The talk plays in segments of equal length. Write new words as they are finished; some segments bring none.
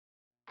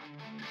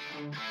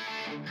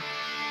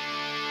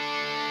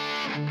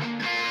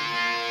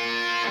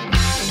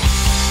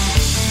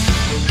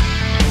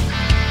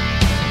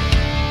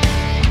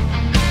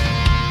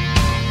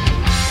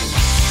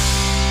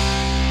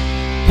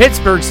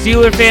Pittsburgh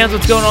Steelers fans,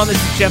 what's going on?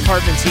 This is Jeff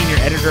Hartman, senior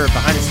editor of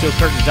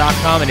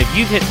BehindTheSteelCurtain.com, and if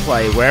you've hit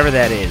play, wherever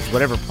that is,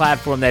 whatever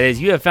platform that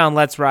is, you have found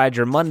Let's Ride,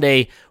 your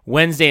Monday,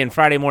 Wednesday, and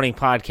Friday morning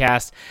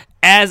podcast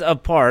as a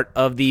part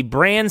of the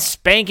brand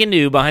spanking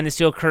new Behind the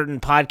Steel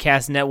Curtain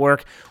podcast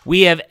network.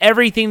 We have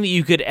everything that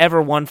you could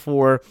ever want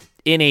for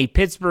in a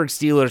Pittsburgh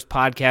Steelers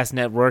podcast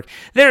network.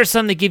 There are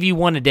some that give you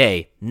one a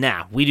day.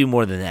 Nah, we do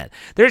more than that.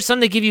 There's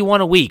some that give you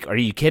one a week. Are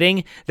you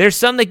kidding? There's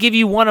some that give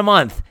you one a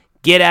month.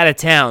 Get out of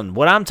town.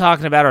 What I'm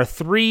talking about are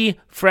 3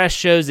 fresh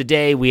shows a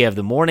day. We have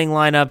the morning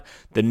lineup,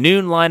 the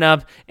noon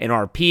lineup, and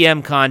our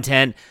PM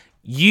content.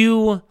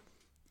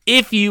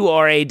 If you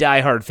are a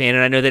diehard fan,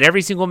 and I know that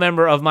every single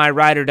member of my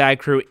Ride or Die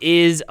crew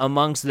is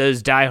amongst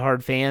those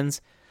diehard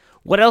fans,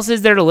 what else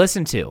is there to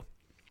listen to?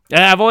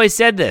 I've always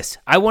said this.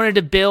 I wanted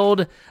to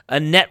build a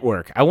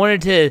network. I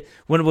wanted to,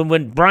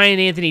 when Brian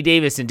Anthony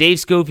Davis and Dave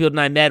Schofield and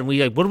I met, and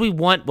we like, what do we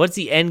want? What's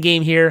the end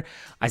game here?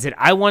 I said,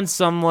 I want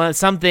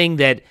something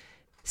that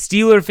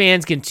Steeler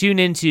fans can tune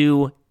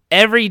into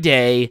every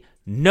day,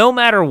 no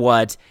matter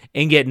what,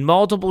 and get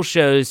multiple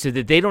shows so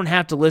that they don't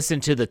have to listen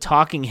to the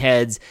talking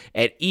heads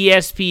at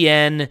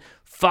ESPN,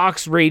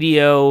 Fox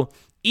Radio,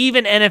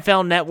 even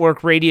NFL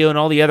Network Radio, and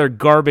all the other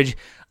garbage.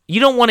 You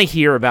don't want to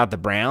hear about the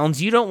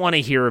Browns. You don't want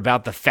to hear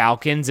about the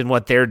Falcons and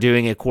what they're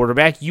doing at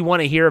quarterback. You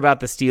want to hear about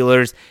the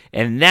Steelers,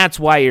 and that's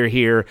why you're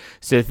here.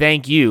 So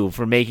thank you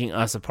for making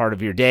us a part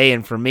of your day.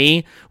 And for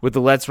me, with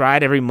the Let's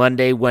Ride every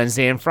Monday,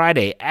 Wednesday, and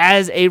Friday.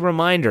 As a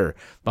reminder,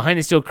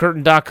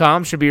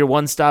 BehindTheSteelCurtain.com should be your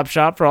one-stop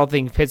shop for all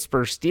things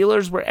Pittsburgh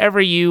Steelers.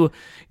 Wherever you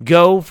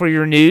go for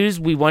your news,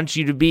 we want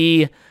you to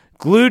be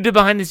glued to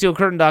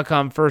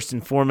BehindTheSteelCurtain.com first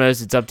and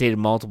foremost. It's updated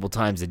multiple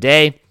times a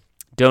day.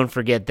 Don't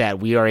forget that.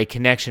 We are a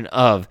connection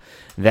of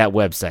that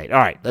website. All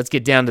right, let's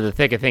get down to the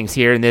thick of things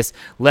here in this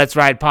Let's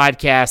Ride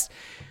podcast. I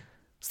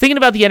was thinking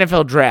about the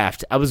NFL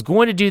draft. I was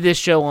going to do this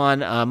show on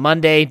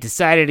Monday,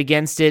 decided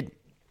against it.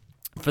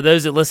 For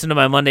those that listen to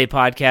my Monday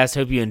podcast,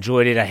 hope you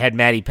enjoyed it. I had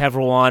Maddie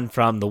Peverill on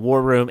from the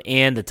War Room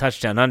and the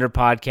Touchdown Under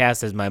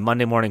podcast as my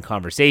Monday morning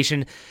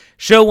conversation.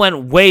 Show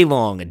went way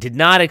long. I did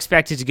not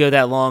expect it to go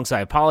that long, so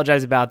I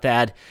apologize about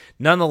that.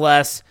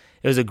 Nonetheless,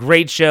 it was a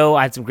great show.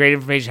 I had some great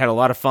information, had a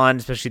lot of fun,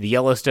 especially the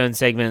Yellowstone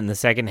segment in the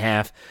second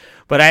half.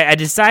 But I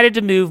decided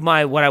to move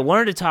what I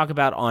wanted to talk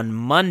about on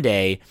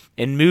Monday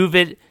and move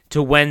it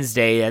to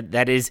Wednesday.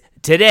 That is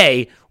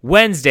today,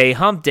 Wednesday,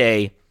 hump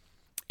day.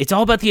 It's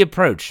all about the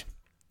approach.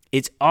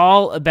 It's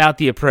all about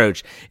the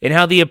approach and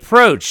how the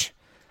approach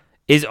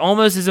is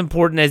almost as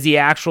important as the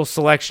actual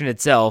selection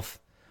itself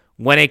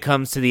when it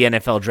comes to the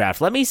NFL draft.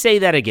 Let me say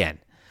that again,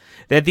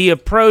 that the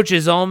approach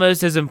is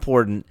almost as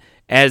important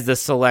as the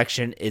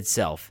selection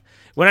itself.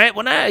 When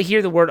I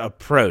hear the word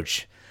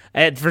approach,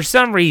 for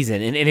some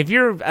reason, and if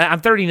I'm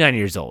 39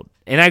 years old,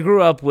 and I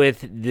grew up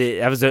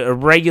I was a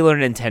regular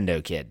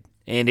Nintendo kid.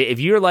 And if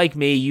you're like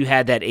me, you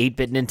had that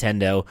 8-bit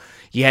Nintendo.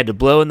 You had to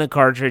blow in the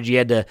cartridge. You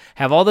had to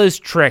have all those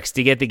tricks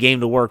to get the game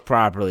to work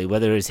properly,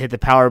 whether it was hit the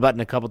power button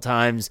a couple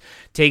times,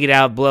 take it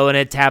out, blow in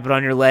it, tap it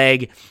on your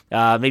leg,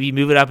 maybe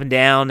move it up and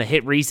down,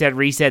 hit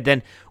reset,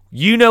 then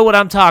you know what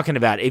I'm talking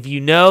about. If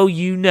you know,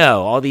 you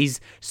know. All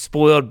these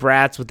spoiled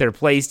brats with their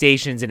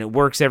PlayStations and it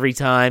works every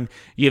time.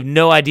 You have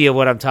no idea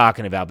what I'm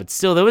talking about. But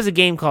still, there was a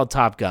game called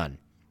Top Gun.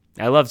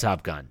 I love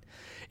Top Gun.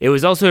 It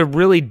was also a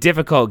really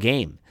difficult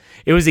game.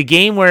 It was a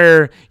game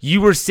where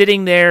you were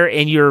sitting there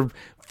and you're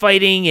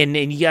fighting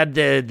and you got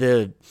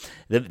the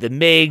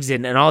MiGs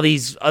and all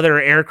these other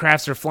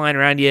aircrafts are flying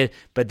around you.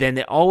 But then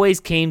it always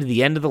came to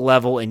the end of the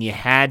level and you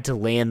had to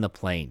land the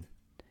plane.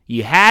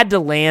 You had to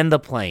land the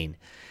plane.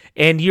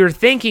 And you're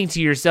thinking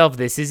to yourself,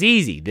 this is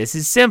easy. This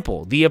is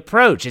simple. The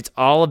approach, it's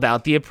all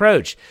about the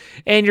approach.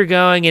 And you're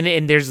going,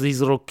 and there's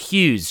these little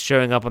cues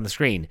showing up on the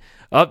screen.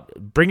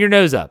 Bring your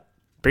nose up.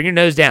 Bring your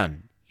nose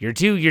down. You're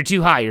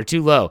too high. You're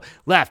too low.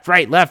 Left,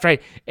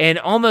 right. And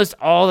almost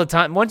all the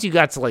time, once you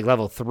got to like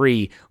level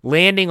 3,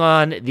 landing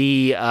on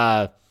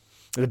the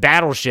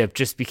battleship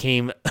just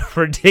became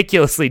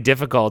ridiculously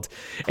difficult,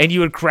 and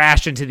you would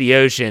crash into the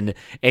ocean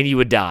and you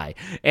would die.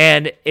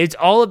 And it's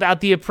all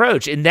about the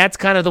approach, and that's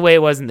kind of the way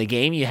it was in the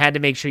game. You had to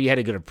make sure you had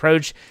a good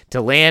approach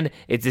to land.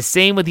 It's the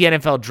same with the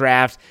NFL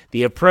draft.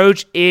 The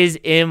approach is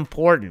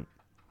important.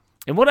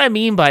 And what I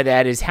mean by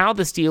that is how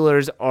the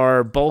Steelers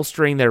are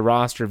bolstering their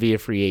roster via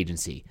free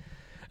agency.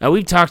 Now,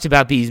 we've talked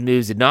about these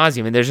moves ad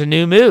nauseum, and there's a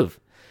new move.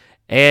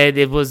 And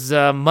it was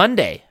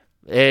Monday.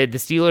 The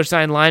Steelers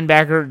signed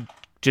linebacker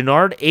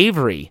Jannard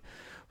Avery,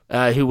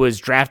 who was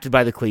drafted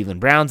by the Cleveland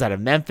Browns out of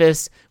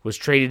Memphis, was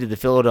traded to the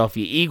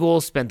Philadelphia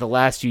Eagles, spent the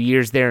last few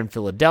years there in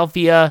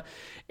Philadelphia,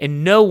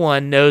 and no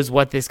one knows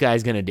what this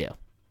guy's going to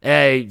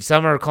do.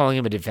 Some are calling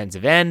him a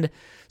defensive end.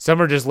 Some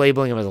are just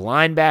labeling him as a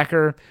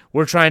linebacker.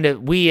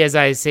 We, as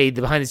I say,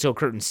 the Behind the Steel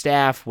Curtain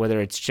staff, whether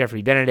it's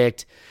Jeffrey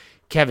Benedict,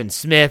 Kevin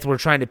Smith, we're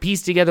trying to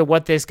piece together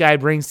what this guy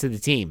brings to the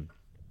team.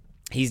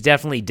 He's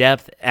definitely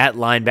depth at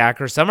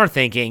linebacker. Some are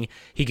thinking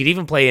he could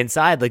even play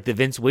inside like the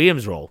Vince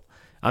Williams role.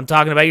 I'm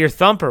talking about your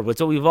thumper. What's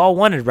what we've all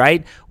wanted,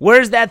 right?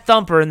 Where's that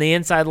thumper in the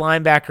inside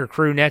linebacker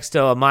crew next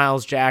to a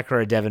Miles Jack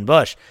or a Devin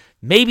Bush?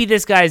 Maybe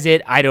this guy's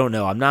it. I don't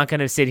know. I'm not going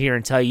to sit here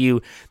and tell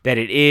you that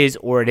it is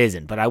or it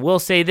isn't. But I will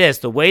say this.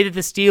 The way that the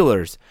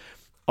Steelers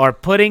are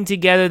putting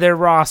together their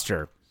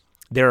roster,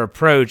 their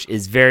approach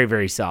is very,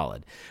 very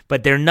solid.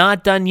 But they're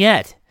not done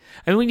yet.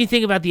 I mean, when you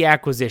think about the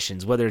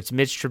acquisitions, whether it's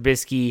Mitch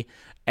Trubisky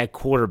at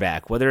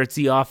quarterback, whether it's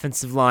the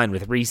offensive line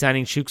with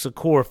re-signing Chuks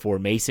Okorafor,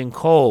 Mason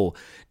Cole,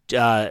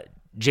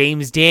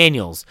 James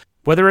Daniels,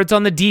 whether it's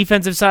on the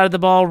defensive side of the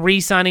ball,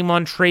 re-signing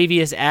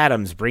Montravius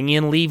Adams, bringing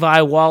in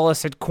Levi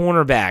Wallace at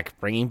cornerback,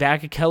 bringing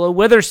back Akello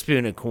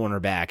Witherspoon at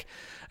cornerback.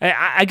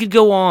 I could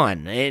go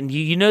on, and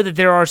you know that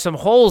there are some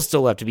holes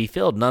still left to be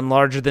filled, none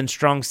larger than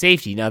strong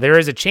safety. Now, there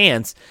is a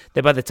chance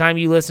that by the time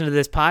you listen to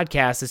this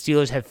podcast, the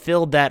Steelers have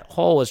filled that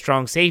hole at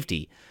strong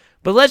safety.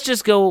 But let's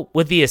just go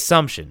with the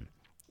assumption.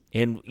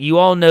 And you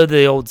all know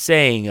the old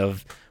saying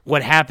of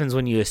what happens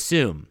when you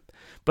assume.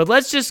 But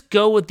let's just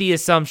go with the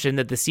assumption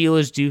that the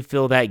Steelers do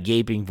fill that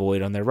gaping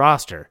void on their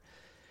roster.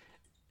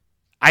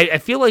 I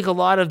feel like a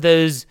lot of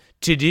those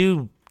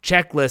to-do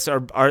checklists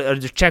are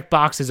check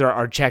boxes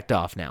are checked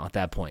off now at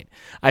that point.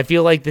 I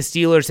feel like the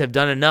Steelers have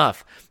done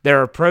enough.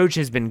 Their approach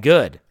has been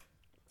good.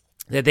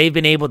 That they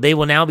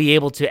will now be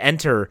able to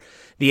enter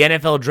the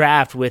NFL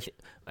draft with,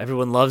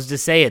 everyone loves to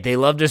say it, they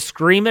love to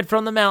scream it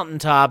from the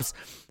mountaintops,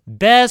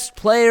 best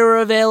player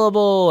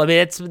available. I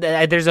mean,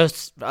 there's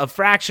a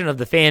fraction of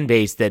the fan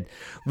base that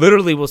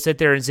literally will sit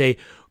there and say,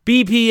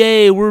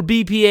 BPA, we're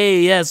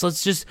BPA, yes,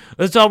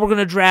 that's all we're going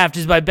to draft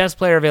is by best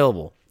player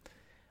available.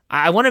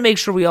 I want to make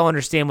sure we all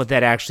understand what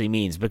that actually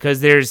means, because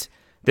there's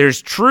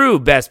true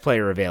best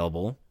player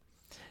available,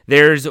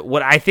 there's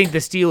what I think the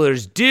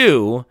Steelers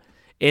do,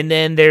 and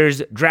then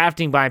there's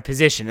drafting by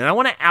position. And I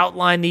want to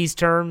outline these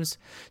terms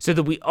so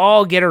that we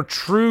all get a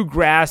true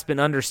grasp and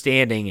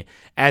understanding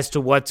as to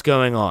what's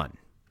going on.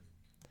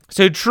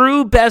 So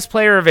true best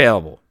player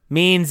available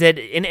means that,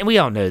 and we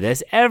all know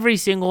this, every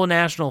single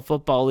National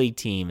Football League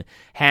team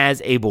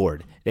has a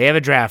board. They have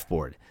a draft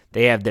board.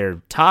 They have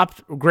their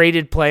top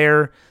graded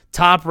player,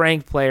 top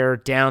ranked player,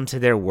 down to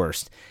their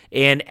worst.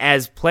 And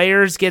as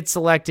players get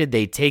selected,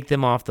 they take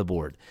them off the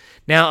board.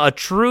 Now, a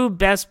true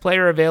best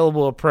player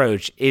available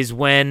approach is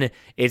when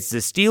it's the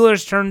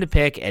Steelers' turn to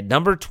pick at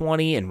number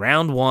 20 in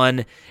round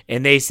 1,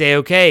 and they say,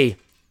 okay,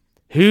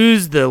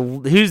 who's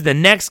the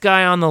next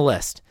guy on the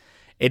list?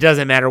 It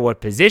doesn't matter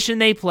what position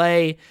they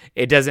play.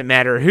 It doesn't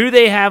matter who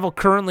they have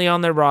currently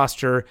on their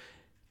roster.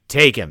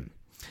 Take him.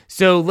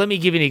 So let me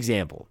give you an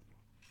example.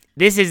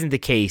 This isn't the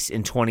case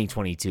in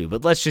 2022,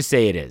 but let's just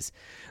say it is.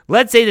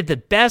 Let's say that the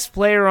best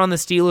player on the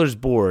Steelers'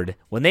 board,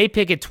 when they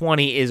pick at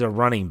 20, is a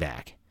running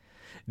back.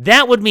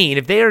 That would mean,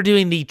 if they are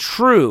doing the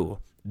true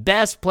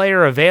best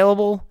player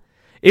available,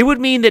 it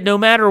would mean that no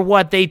matter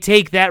what, they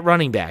take that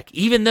running back,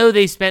 even though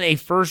they spent a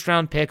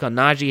first-round pick on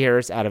Najee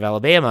Harris out of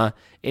Alabama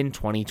in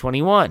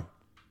 2021.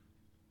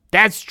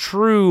 That's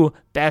true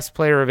best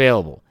player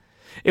available.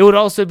 It would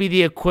also be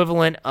the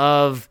equivalent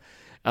of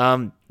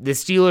the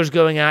Steelers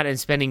going out and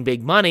spending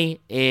big money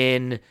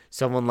in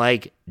someone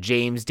like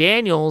James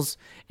Daniels,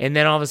 and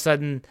then all of a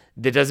sudden,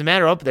 it doesn't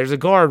matter. Oh, there's a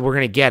guard. We're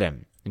going to get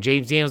him. And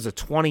James Daniels is a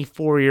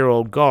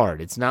 24-year-old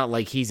guard. It's not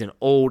like he's an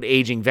old,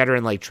 aging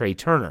veteran like Trey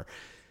Turner.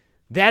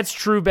 That's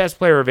true best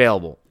player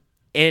available.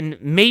 And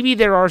maybe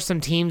there are some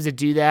teams that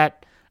do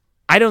that.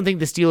 I don't think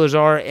the Steelers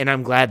are, and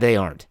I'm glad they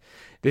aren't.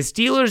 The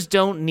Steelers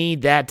don't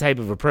need that type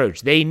of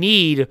approach. They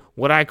need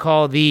what I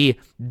call the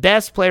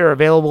best player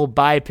available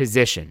by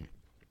position.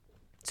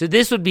 So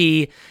this would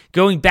be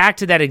going back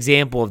to that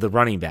example of the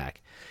running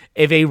back.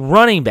 If a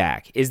running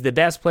back is the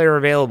best player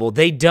available,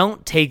 they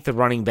don't take the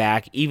running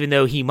back, even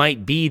though he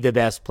might be the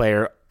best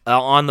player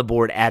on the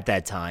board at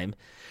that time.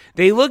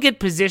 They look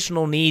at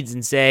positional needs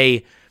and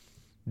say,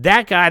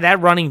 that guy, that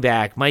running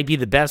back, might be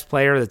the best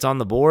player that's on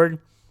the board.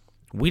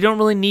 We don't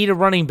really need a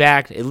running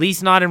back, at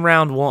least not in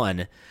round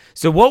 1.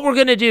 So what we're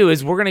going to do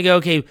is we're going to go,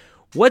 okay,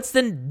 what's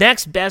the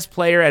next best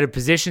player at a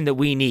position that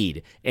we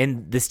need?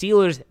 And the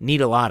Steelers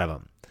need a lot of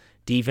them.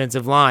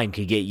 Defensive line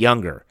could get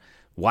younger.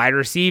 Wide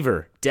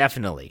receiver,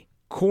 definitely.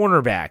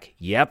 Cornerback,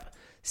 yep.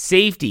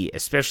 Safety,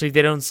 especially if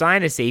they don't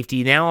sign a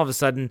safety. Now all of a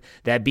sudden,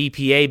 that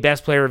BPA,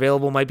 best player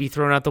available, might be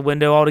thrown out the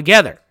window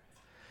altogether.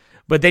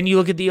 But then you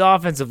look at the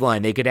offensive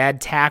line. They could add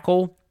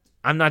tackle.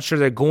 I'm not sure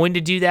they're going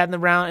to do that in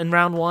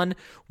round 1.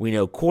 We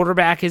know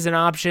quarterback is an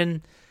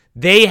option.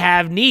 They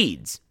have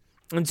needs.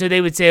 And so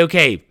they would say,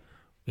 okay,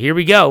 here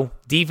we go.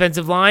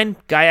 Defensive line,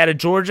 guy out of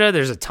Georgia.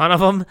 There's a ton of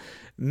them.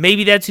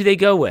 Maybe that's who they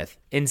go with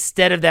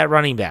instead of that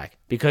running back,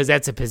 because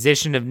that's a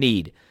position of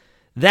need.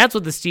 That's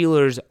what the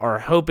Steelers are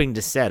hoping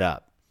to set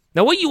up.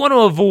 Now, what you want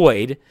to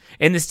avoid,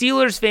 and the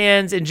Steelers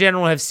fans in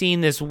general have seen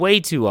this way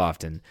too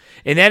often,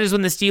 and that is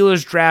when the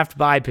Steelers draft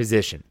by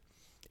position.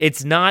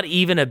 It's not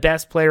even a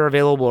best player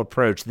available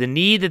approach. The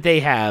need that they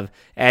have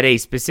at a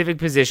specific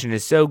position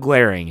is so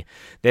glaring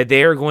that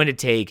they are going to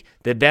take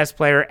the best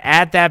player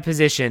at that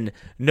position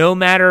no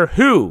matter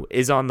who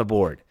is on the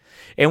board.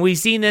 And we've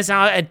seen this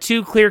out at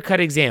two clear-cut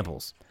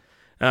examples.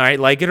 All right,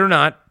 like it or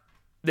not,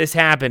 this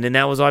happened, and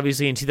that was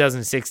obviously in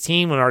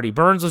 2016 when Artie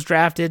Burns was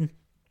drafted.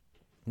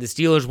 The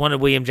Steelers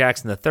wanted William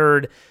Jackson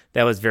III.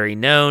 That was very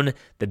known.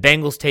 The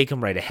Bengals take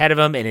him right ahead of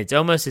him, and it's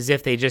almost as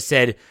if they just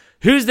said,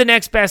 who's the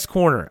next best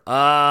corner?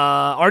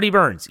 Artie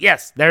Burns.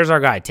 Yes, there's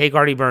our guy. Take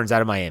Artie Burns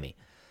out of Miami.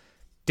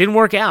 Didn't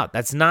work out.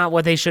 That's not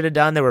what they should have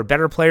done. There were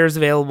better players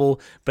available,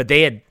 but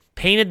they had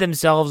painted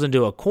themselves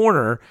into a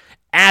corner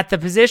at the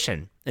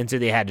position, and so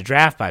they had to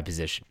draft by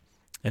position.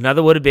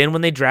 Another would have been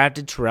when they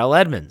drafted Terrell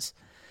Edmunds.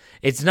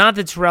 It's not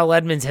that Terrell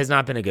Edmunds has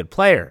not been a good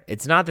player.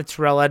 It's not that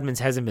Terrell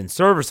Edmunds hasn't been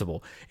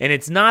serviceable. And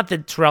it's not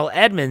that Terrell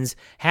Edmunds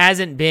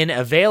hasn't been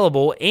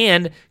available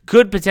and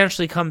could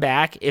potentially come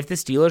back if the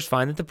Steelers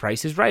find that the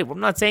price is right. Well,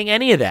 I'm not saying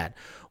any of that.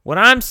 What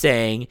I'm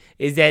saying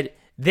is that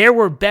there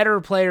were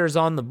better players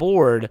on the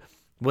board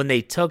when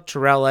they took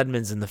Terrell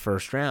Edmunds in the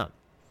first round.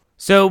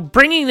 So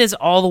bringing this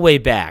all the way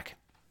back,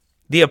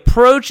 the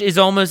approach is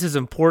almost as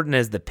important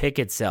as the pick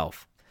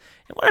itself.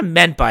 And what I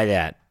meant by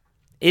that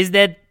is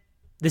that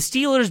the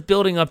Steelers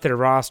building up their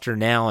roster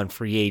now on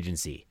free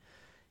agency,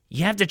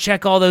 you have to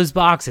check all those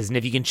boxes. And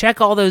if you can check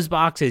all those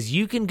boxes,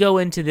 you can go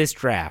into this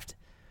draft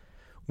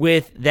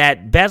with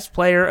that best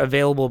player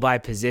available by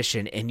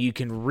position, and you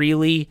can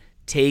really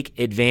take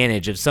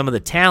advantage of some of the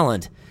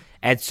talent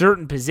at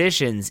certain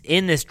positions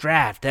in this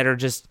draft that are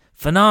just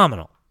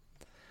phenomenal.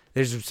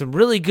 There's some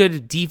really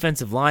good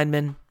defensive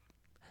linemen.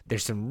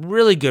 There's some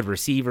really good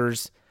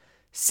receivers,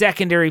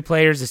 secondary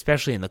players,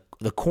 especially in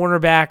the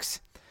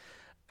cornerbacks.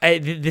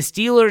 The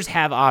Steelers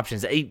have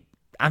options.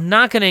 I'm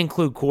not going to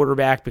include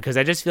quarterback because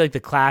I just feel like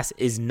the class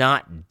is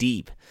not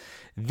deep.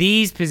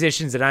 These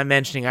positions that I'm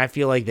mentioning, I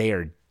feel like they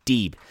are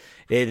deep.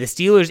 The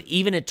Steelers,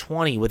 even at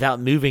 20, without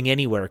moving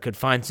anywhere, could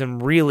find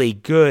some really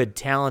good,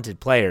 talented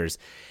players.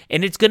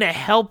 And it's going to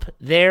help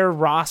their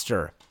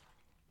roster.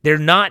 They're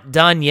not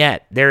done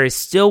yet. There is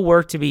still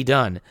work to be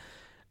done.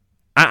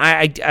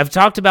 I've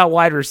talked about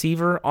wide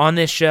receiver on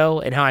this show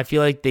and how I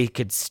feel like they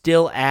could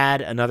still add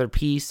another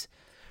piece.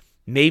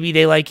 Maybe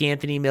they like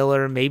Anthony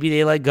Miller. Maybe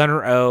they like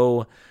Gunnar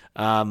O.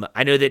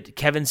 I know that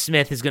Kevin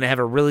Smith is going to have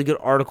a really good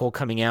article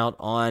coming out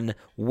on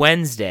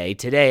Wednesday,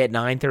 today at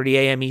 9:30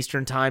 a.m.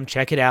 Eastern Time.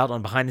 Check it out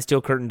on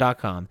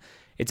BehindTheSteelCurtain.com.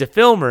 It's a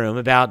film room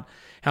about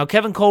how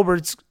Kevin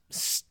Colbert's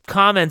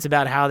comments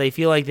about how they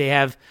feel like they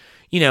have,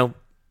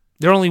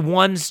 they're only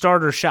one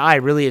starter shy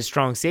really at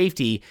strong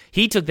safety.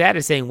 He took that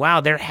as saying,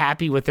 wow, they're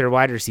happy with their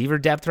wide receiver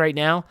depth right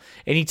now.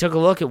 And he took a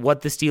look at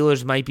what the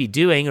Steelers might be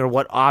doing or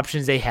what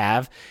options they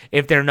have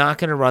if they're not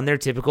going to run their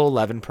typical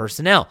 11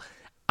 personnel.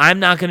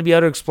 I'm not going to be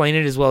able to explain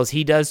it as well as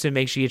he does, so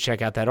make sure you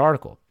check out that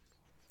article.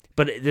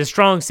 But the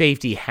strong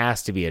safety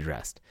has to be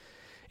addressed.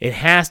 It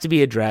has to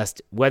be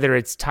addressed, whether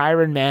it's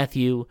Tyrann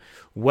Mathieu,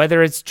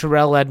 whether it's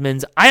Terrell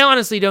Edmunds. I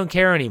honestly don't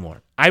care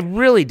anymore. I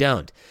really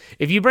don't.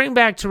 If you bring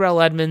back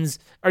Terrell Edmunds,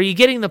 are you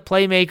getting the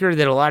playmaker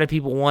that a lot of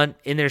people want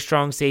in their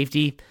strong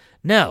safety?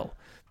 No.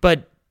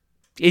 But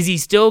is he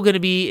always going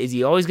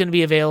to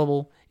be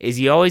available? Has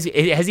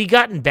he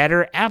gotten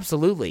better?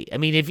 Absolutely. I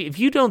mean, if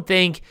you don't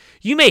think,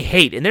 you may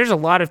hate, and there's a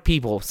lot of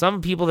people,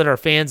 some people that are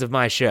fans of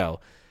my show,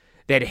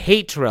 that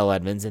hate Terrell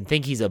Edmunds and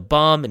think he's a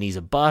bum and he's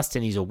a bust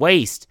and he's a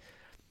waste.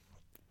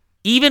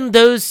 Even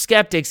those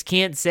skeptics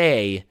can't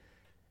say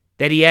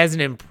that he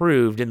hasn't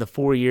improved in the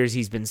 4 years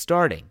he's been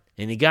starting.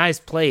 And the guy's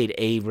played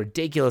a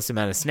ridiculous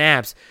amount of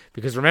snaps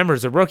because remember,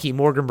 as a rookie,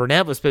 Morgan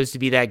Burnett was supposed to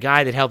be that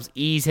guy that helps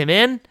ease him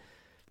in.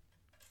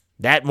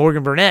 That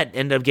Morgan Burnett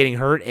ended up getting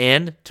hurt,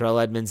 and Terrell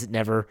Edmunds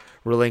never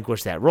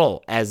relinquished that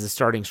role as the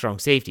starting strong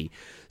safety.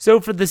 So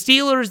for the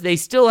Steelers, they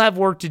still have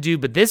work to do,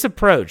 but this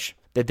approach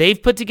that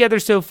they've put together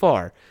so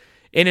far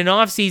in an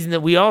offseason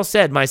that we all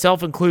said,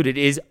 myself included,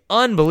 is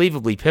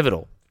unbelievably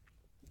pivotal.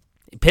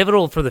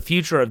 Pivotal for the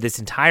future of this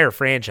entire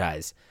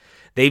franchise.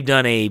 They've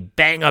done a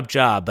bang-up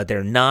job, but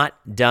they're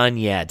not done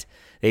yet.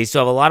 They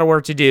still have a lot of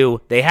work to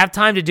do. They have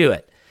time to do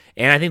it.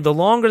 And I think the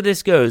longer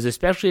this goes,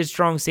 especially at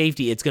strong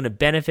safety, it's going to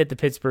benefit the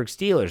Pittsburgh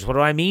Steelers. What do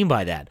I mean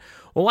by that?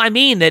 Well, I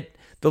mean that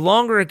the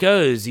longer it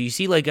goes, you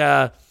see like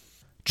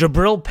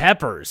Jabril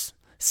Peppers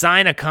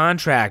sign a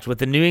contract with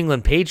the New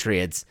England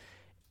Patriots,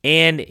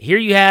 and here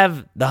you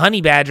have the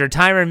Honey Badger,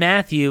 Tyrann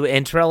Mathieu,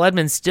 and Terrell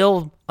Edmunds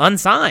still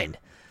unsigned.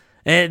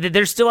 And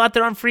they're still out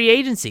there on free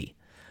agency.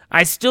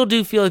 I still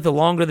do feel like the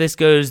longer this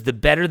goes, the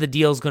better the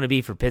deal is going to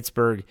be for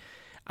Pittsburgh.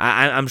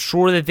 I'm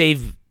sure that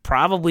they've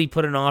probably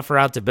put an offer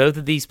out to both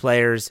of these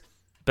players.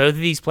 Both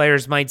of these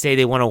players might say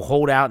they want to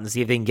hold out and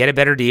see if they can get a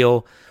better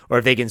deal or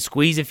if they can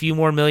squeeze a few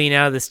more million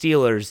out of the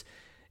Steelers.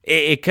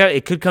 It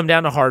could come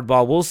down to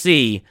hardball. We'll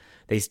see.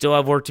 They still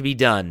have work to be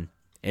done.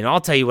 And I'll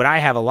tell you what, I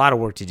have a lot of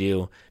work to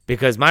do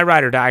because my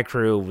Ride or Die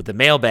crew with the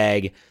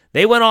mailbag,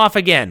 they went off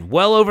again.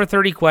 Well over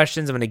 30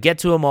 questions. I'm going to get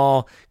to them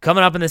all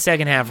coming up in the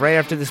second half right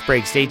after this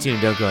break. Stay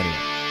tuned. Don't go anywhere.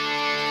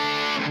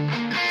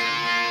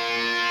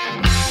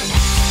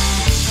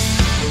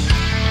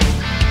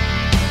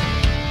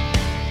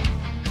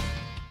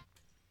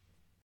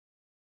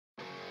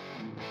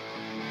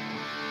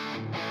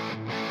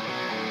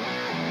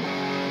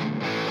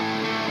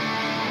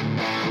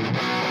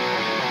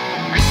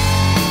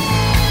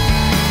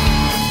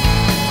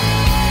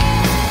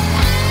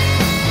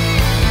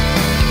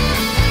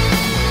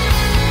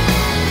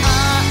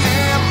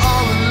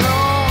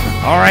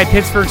 All right,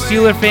 Pittsburgh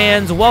Steelers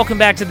fans, welcome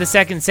back to the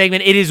second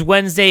segment. It is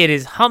Wednesday. It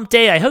is hump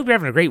day. I hope you're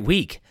having a great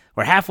week.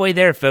 We're halfway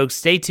there, folks.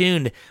 Stay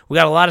tuned. We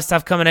got a lot of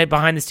stuff coming out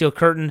behind the steel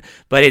curtain,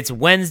 but it's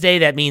Wednesday.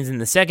 That means in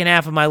the second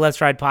half of my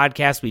Let's Ride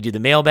podcast, we do the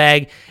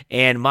mailbag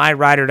and my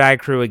Ride or Die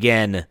crew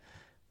again.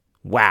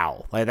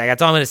 Wow. Like,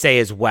 that's all I'm going to say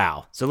is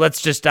wow. So let's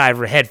just dive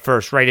head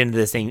first right into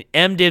this thing.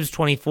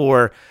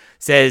 MDibs24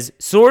 says,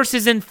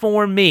 sources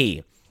inform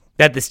me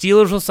that the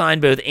Steelers will sign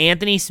both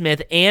Anthony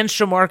Smith and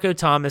Shamarko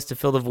Thomas to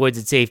fill the voids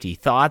at safety.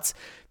 Thoughts?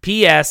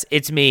 P.S.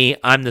 It's me.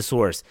 I'm the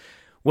source.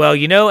 Well,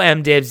 you know,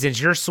 MDibs, since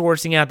you're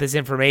sourcing out this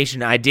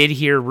information, I did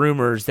hear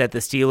rumors that the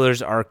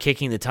Steelers are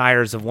kicking the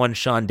tires of one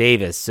Sean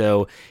Davis,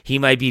 so he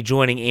might be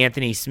joining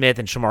Anthony Smith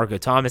and Shamarko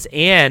Thomas,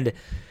 and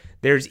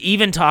there's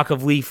even talk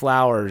of Lee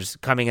Flowers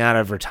coming out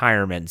of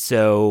retirement.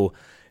 So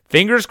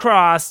fingers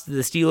crossed, the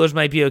Steelers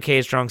might be okay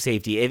at strong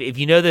safety. If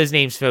you know those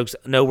names, folks,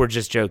 no, we're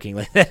just joking.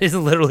 Like, that is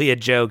literally a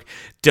joke.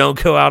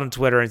 Don't go out on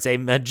Twitter and say,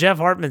 Jeff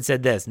Hartman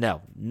said this.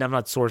 No, I'm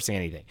not sourcing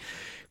anything.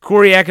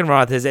 Corey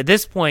Eckenroth is, at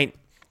this point,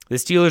 the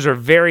Steelers are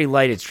very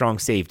light at strong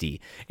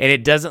safety, and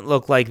it doesn't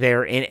look like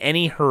they're in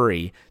any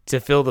hurry to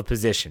fill the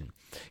position.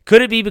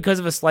 Could it be because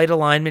of a slight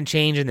alignment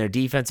change in their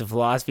defensive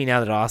philosophy now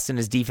that Austin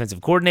is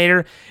defensive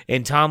coordinator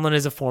and Tomlin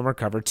is a former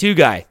cover 2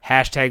 guy?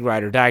 Hashtag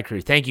Ride or Die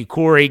Crew. Thank you,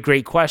 Corey.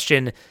 Great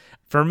question.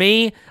 For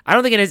me, I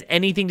don't think it has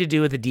anything to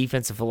do with the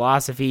defensive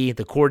philosophy,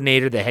 the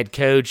coordinator, the head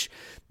coach,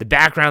 the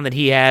background that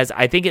he has.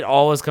 I think it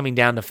all is coming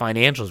down to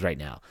financials right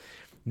now.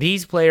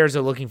 These players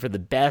are looking for the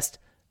best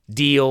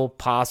deal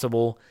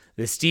possible.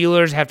 The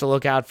Steelers have to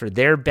look out for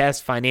their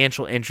best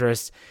financial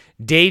interests.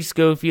 Dave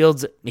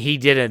Schofield's, he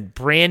did a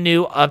brand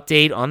new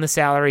update on the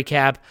salary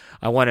cap.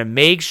 I want to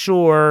make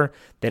sure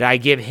that I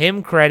give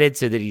him credit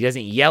so that he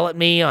doesn't yell at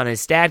me on his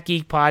Stat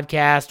Geek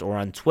podcast or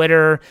on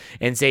Twitter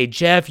and say,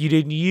 Jeff, you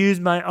didn't use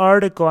my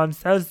article. I'm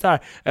so sorry.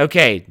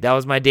 Okay, that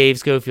was my Dave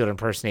Schofield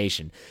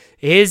impersonation.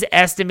 His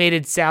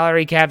estimated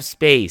salary cap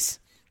space,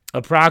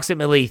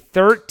 approximately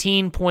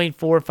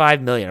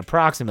 $13.45 million,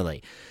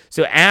 approximately.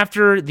 So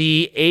after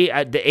the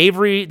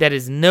Avery, that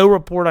is no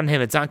report on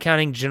him. It's not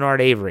counting Jannard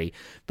Avery,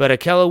 but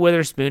Ahkello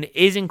Witherspoon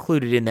is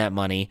included in that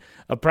money.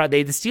 The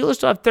Steelers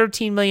still have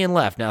 $13 million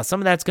left. Now, some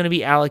of that's going to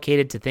be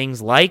allocated to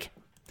things like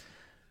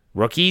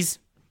rookies,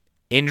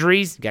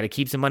 injuries. Got to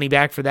keep some money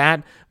back for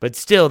that. But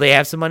still, they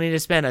have some money to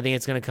spend. I think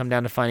it's going to come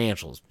down to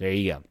financials. There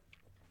you go.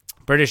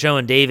 British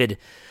Owen David,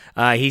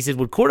 he said,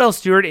 would Cordell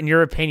Stewart, in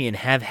your opinion,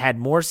 have had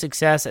more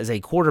success as a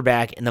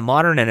quarterback in the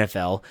modern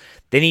NFL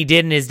than he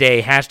did in his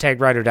day? Hashtag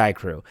Ride or Die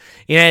Crew.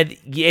 You know,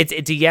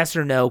 it's a yes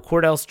or no.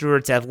 Cordell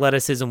Stewart's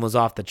athleticism was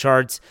off the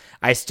charts.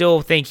 I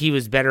still think he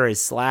was better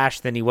as slash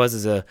than he was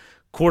as a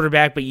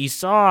quarterback. But you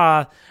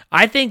saw,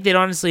 I think that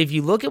honestly, if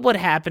you look at what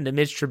happened to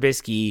Mitch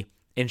Trubisky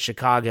in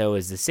Chicago,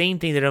 is the same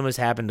thing that almost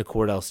happened to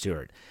Cordell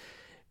Stewart.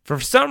 For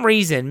some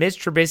reason,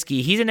 Mitch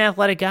Trubisky, he's an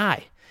athletic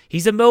guy.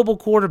 He's a mobile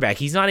quarterback.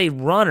 He's not a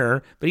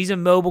runner, but he's a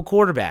mobile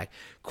quarterback.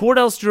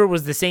 Cordell Stewart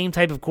was the same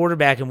type of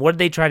quarterback, and what did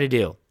they try to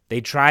do?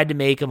 They tried to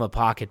make him a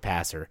pocket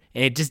passer,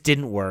 and it just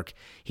didn't work.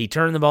 He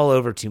turned the ball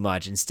over too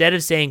much. Instead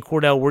of saying,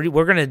 Cordell,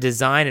 we're going to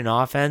design an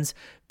offense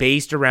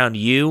based around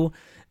you,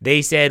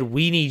 they said,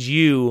 we need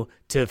you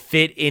to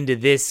fit into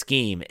this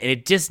scheme, and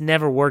it just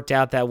never worked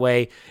out that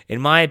way. In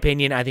my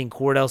opinion, I think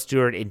Cordell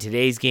Stewart in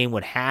today's game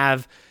would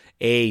have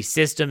a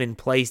system in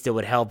place that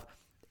would help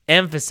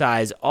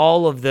emphasize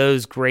all of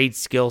those great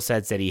skill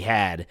sets that he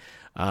had,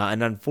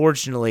 and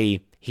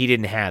unfortunately, he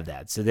didn't have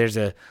that. So that's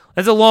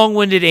a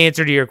long-winded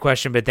answer to your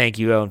question, but thank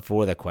you, Owen,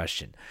 for the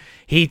question.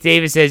 Heath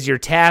Davis says, you're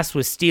tasked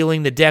with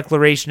stealing the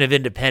Declaration of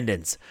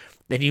Independence,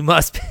 then you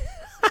must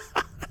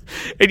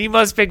and you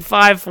must pick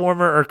 5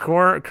 former or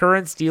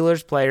current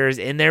Steelers players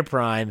in their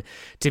prime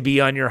to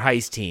be on your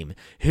heist team.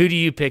 Who do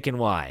you pick and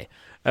why?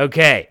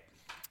 Okay.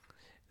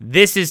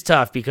 This is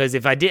tough because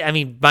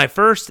my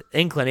first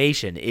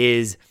inclination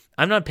is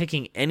I'm not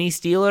picking any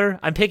Steeler.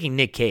 I'm picking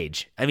Nick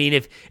Cage. I mean,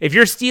 if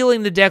you're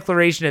stealing the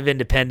Declaration of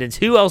Independence,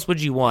 who else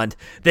would you want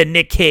than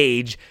Nick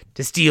Cage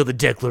to steal the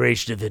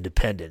Declaration of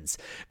Independence?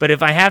 But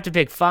if I have to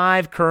pick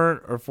 5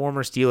 current or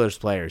former Steelers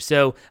players,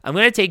 so I'm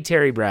going to take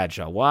Terry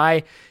Bradshaw.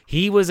 Why?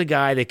 He was a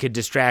guy that could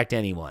distract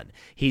anyone.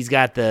 He's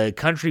got the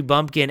country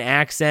bumpkin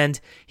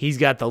accent. He's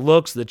got the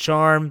looks, the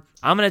charm.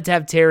 I'm going to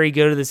have Terry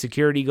go to the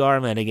security guard.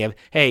 I'm going to give,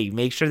 hey,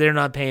 make sure they're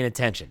not paying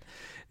attention.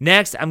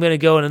 Next, I'm going to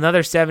go in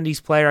another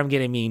 70s player. I'm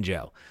getting Mean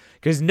Joe.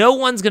 Because no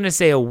one's going to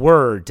say a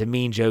word to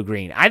Mean Joe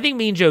Green. I think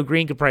Mean Joe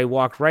Green could probably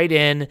walk right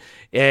in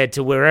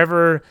to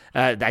wherever,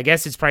 I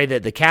guess it's probably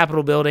the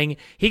Capitol building.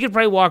 He could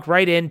probably walk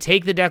right in,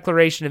 take the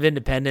Declaration of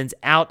Independence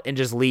out, and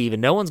just leave,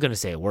 and no one's going to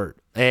say a word.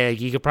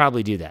 He could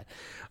probably do that.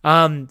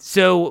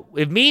 So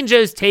if Mean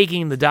Joe's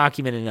taking the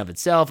document in and of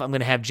itself, I'm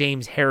going to have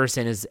James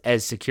Harrison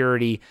as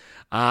security.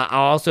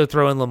 I'll also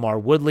throw in Lamar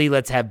Woodley.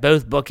 Let's have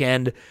both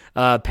bookend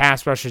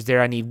pass rushers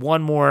there. I need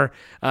one more.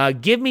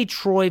 Give me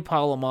Troy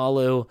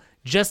Polamalu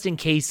just in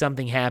case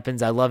something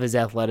happens. I love his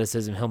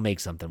athleticism. He'll make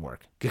something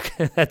work.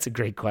 That's a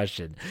great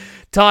question.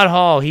 Todd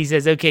Hall, he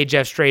says, okay,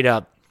 Jeff, straight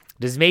up,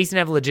 does Mason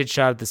have a legit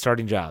shot at the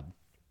starting job?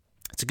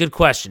 It's a good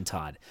question,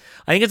 Todd.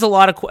 I think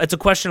it's a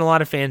question a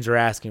lot of fans are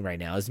asking right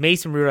now. Does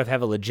Mason Rudolph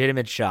have a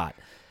legitimate shot?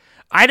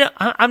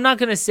 I'm not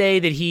going to say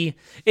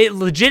that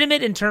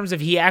legitimate in terms of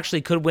he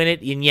actually could win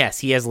it, and yes,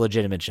 he has a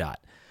legitimate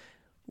shot.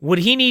 Would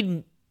he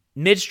need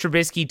Mitch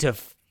Trubisky to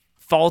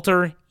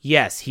falter?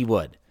 Yes, he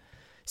would.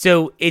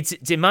 So it's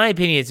in my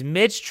opinion, it's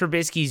Mitch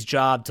Trubisky's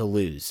job to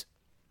lose.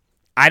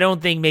 I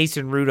don't think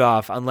Mason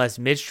Rudolph, unless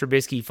Mitch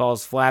Trubisky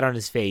falls flat on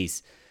his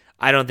face,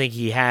 I don't think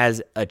he has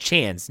a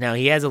chance. Now,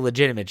 he has a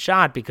legitimate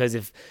shot because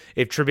if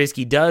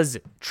Trubisky does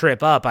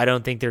trip up, I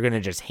don't think they're going to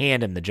just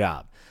hand him the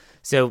job.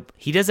 So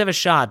he does have a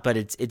shot, but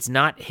it's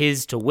not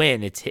his to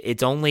win.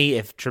 It's only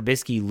if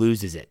Trubisky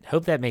loses it.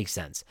 Hope that makes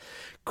sense.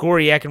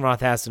 Corey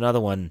Eckenroth asked another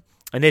one,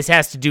 and this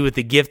has to do with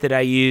the gift that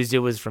I used. It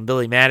was from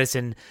Billy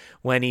Madison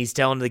when he's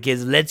telling the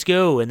kids, let's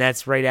go, and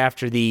that's right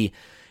after the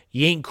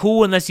you ain't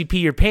cool unless you pee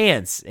your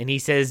pants. And he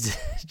says,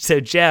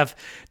 so Jeff,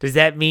 does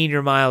that mean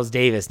you're Miles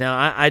Davis? Now,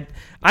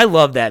 I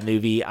love that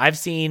movie. I've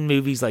seen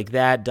movies like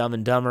that, Dumb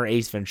and Dumber,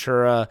 Ace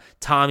Ventura,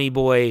 Tommy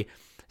Boy,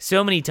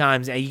 so many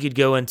times. You could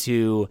go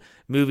into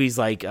movies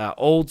like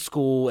Old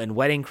School and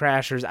Wedding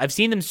Crashers. I've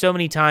seen them so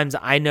many times,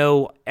 I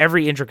know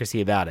every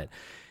intricacy about it.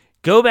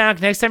 Go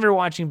back, next time you're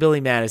watching Billy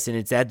Madison,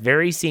 it's that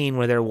very scene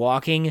where they're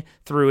walking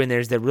through and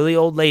there's that really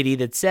old lady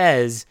that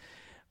says,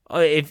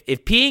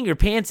 if peeing your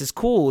pants is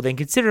cool, then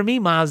consider me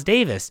Miles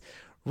Davis.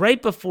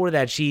 Right before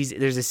that,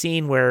 there's a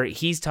scene where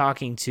he's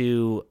talking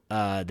to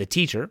the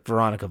teacher,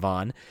 Veronica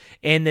Vaughn,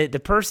 and the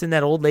person,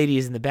 that old lady,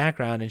 is in the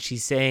background, and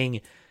she's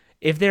saying,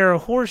 if there are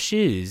horse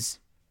shoes,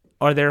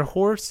 are there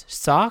horse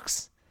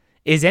socks?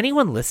 Is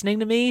anyone listening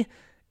to me?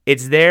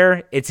 It's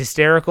there. It's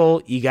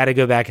hysterical. You got to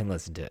go back and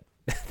listen to it.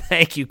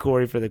 Thank you,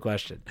 Corey, for the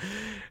question.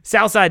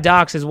 Southside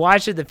Doc says, why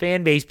should the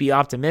fan base be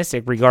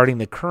optimistic regarding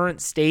the current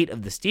state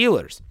of the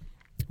Steelers?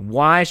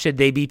 Why should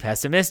they be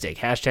pessimistic?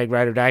 Hashtag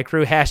Ride or Die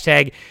Crew.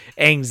 Hashtag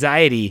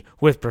anxiety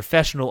with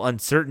professional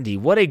uncertainty.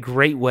 What a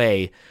great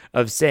way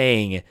of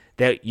saying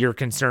that you're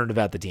concerned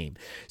about the team.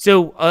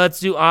 So let's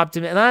do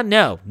optimistic.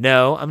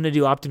 No, I'm going to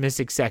do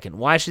optimistic second.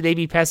 Why should they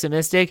be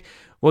pessimistic?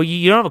 Well,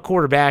 you don't have a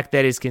quarterback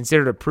that is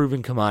considered a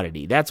proven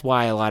commodity. That's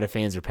why a lot of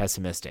fans are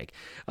pessimistic.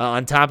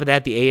 On top of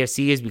that, the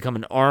AFC has become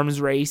an arms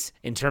race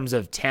in terms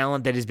of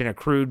talent that has been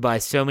accrued by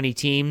so many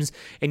teams.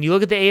 And you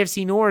look at the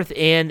AFC North,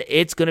 and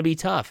it's going to be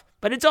tough.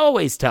 But it's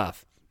always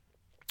tough.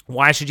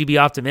 Why should you be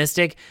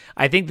optimistic?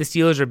 I think the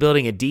Steelers are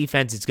building a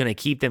defense that's going to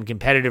keep them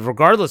competitive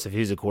regardless of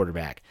who's a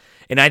quarterback.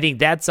 And I think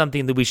that's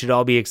something that we should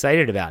all be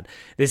excited about.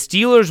 The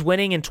Steelers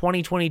winning in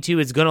 2022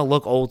 is going to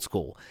look old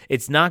school.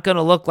 It's not going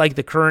to look like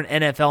the current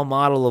NFL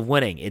model of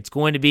winning. It's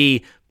going to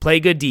be play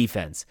good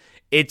defense.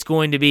 It's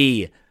going to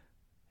be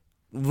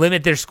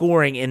limit their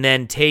scoring and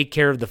then take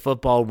care of the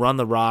football, run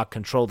the rock,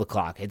 control the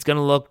clock. It's going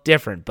to look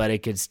different, but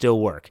it could still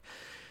work.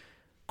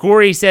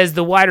 Corey says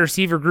the wide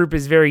receiver group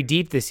is very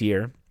deep this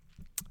year.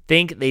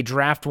 Think they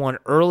draft one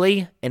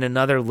early and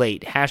another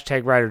late.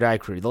 Hashtag Ride or Die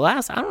Crew.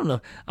 I don't know.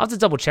 I'll have to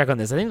double check on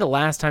this. I think the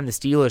last time the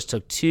Steelers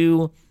took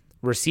two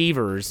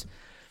receivers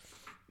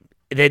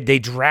that they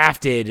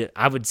drafted,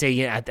 I would say,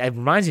 it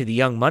reminds me of the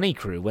Young Money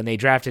crew when they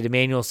drafted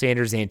Emmanuel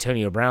Sanders and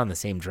Antonio Brown in the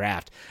same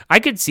draft.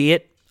 I could see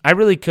it. I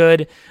really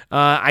could.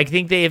 I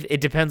think it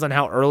depends on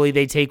how early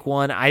they take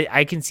one.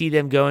 I can see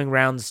them going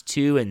rounds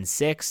 2 and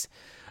 6.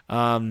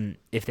 I don't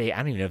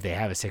even know if they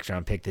have a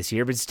 6th-round pick this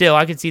year, but still,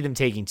 I could see them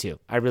taking 2.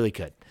 I really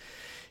could.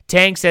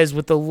 Tank says,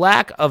 with the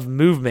lack of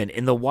movement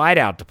in the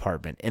wideout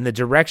department and the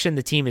direction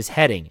the team is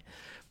heading,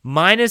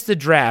 minus the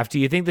draft, do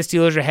you think the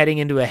Steelers are heading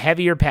into a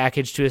heavier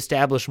package to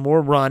establish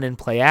more run and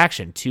play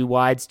action? 2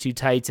 wides, 2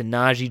 tights, and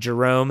Najee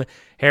Jerome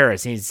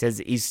Harris. He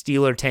says he's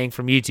Steeler Tank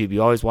from YouTube. He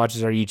always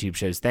watches our YouTube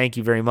shows. Thank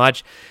you very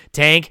much,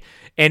 Tank.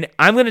 And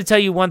I'm going to tell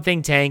you one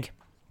thing, Tank.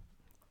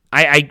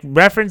 I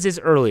referenced this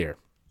earlier.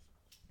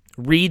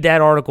 Read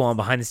that article on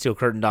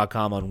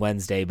BehindTheSteelCurtain.com on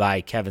Wednesday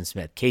by Kevin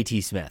Smith,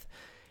 KT Smith.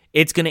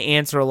 It's going to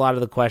answer a lot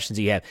of the questions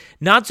you have.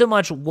 Not so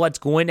much what's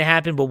going to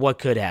happen, but what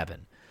could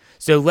happen.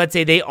 So let's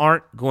say they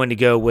aren't going to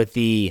go with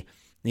they're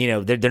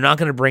not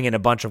going to bring in a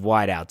bunch of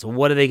wideouts.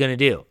 What are they going to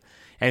do?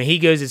 And he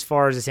goes as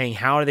far as saying,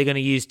 how are they going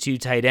to use 2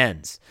 tight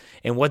ends?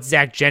 And what's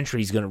Zach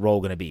Gentry's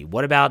role going to be?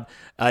 What about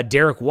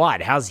Derek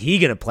Watt? How's he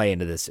going to play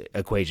into this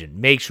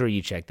equation? Make sure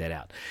you check that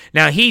out.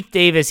 Now, Heath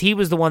Davis, he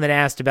was the one that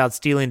asked about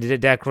stealing the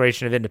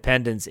Declaration of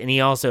Independence, and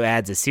he also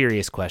adds a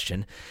serious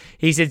question.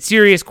 He said,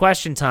 serious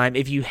question time.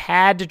 If you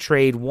had to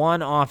trade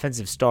one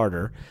offensive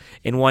starter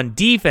and one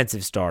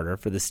defensive starter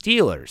for the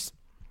Steelers,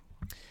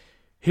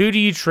 who do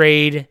you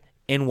trade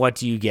and what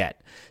do you get?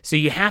 So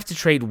you have to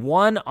trade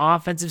one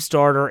offensive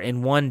starter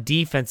and one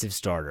defensive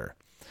starter.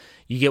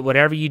 You get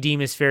whatever you deem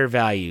as fair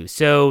value.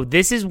 So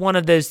this is one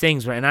of those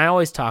things where, and I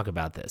always talk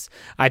about this.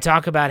 I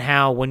talk about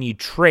how when you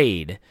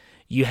trade,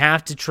 you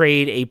have to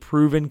trade a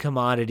proven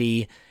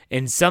commodity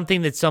and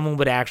something that someone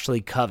would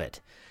actually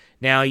covet.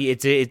 Now,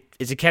 it's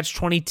a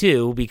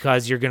catch-22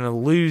 because you're going to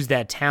lose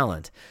that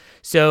talent.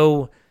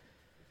 So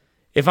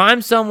if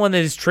I'm someone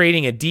that is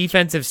trading a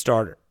defensive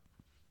starter,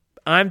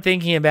 I'm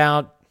thinking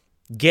about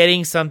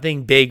getting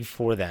something big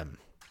for them.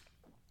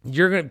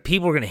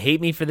 people are gonna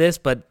hate me for this,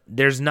 but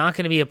there's not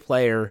gonna be a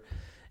player.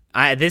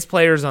 This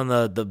player's on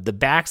the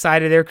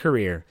backside of their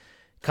career,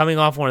 coming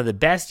off one of the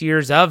best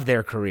years of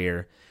their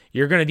career.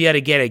 You're gonna be able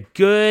to get a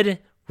good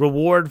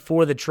reward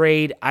for the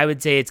trade. I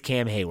would say it's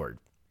Cam Hayward,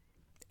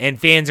 and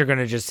fans are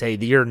gonna just say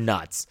you're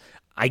nuts.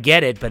 I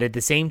get it, but at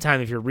the same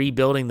time, if you're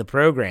rebuilding the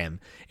program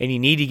and you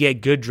need to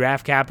get good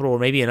draft capital or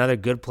maybe another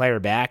good player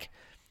back,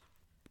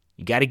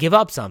 you got to give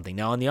up something.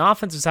 Now, on the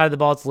offensive side of the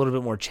ball, it's a little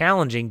bit more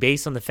challenging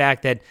based on the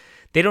fact that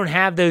they don't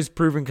have those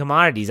proven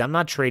commodities. I'm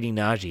not trading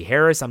Najee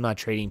Harris. I'm not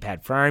trading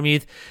Pat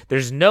Freiermuth.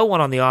 There's no one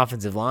on the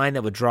offensive line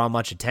that would draw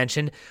much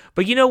attention.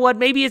 But you know what?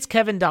 Maybe it's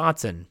Kevin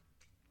Dotson.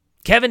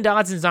 Kevin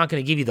Dotson's not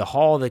going to give you the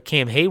haul that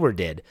Cam Hayward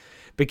did.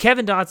 But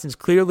Kevin Dotson's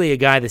clearly a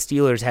guy the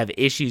Steelers have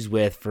issues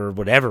with for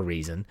whatever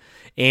reason.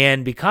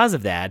 And because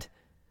of that,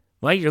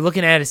 well, you're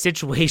looking at a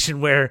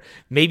situation where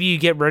maybe you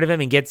get rid of him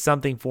and get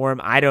something for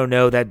him. I don't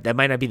know. That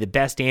might not be the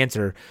best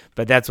answer,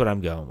 but that's what I'm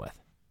going with.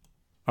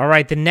 All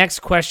right, the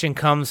next question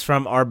comes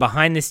from our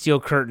Behind the Steel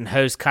Curtain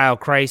host, Kyle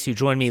Kreis, who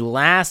joined me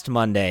last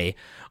Monday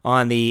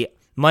on the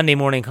Monday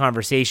Morning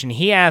Conversation.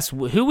 He asked,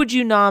 who would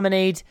you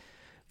nominate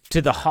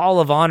to the Hall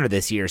of Honor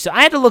this year? So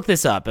I had to look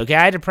this up, okay?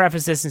 I had to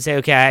preface this and say,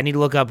 okay, I need to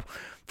look up.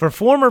 For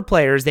former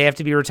players, they have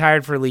to be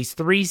retired for at least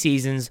 3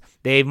 seasons.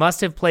 They must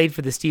have played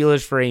for the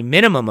Steelers for a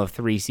minimum of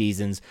 3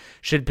 seasons,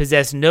 should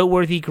possess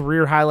noteworthy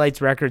career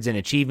highlights, records, and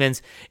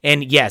achievements.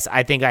 And yes,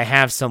 I think I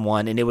have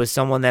someone, and it was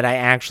someone that I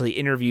actually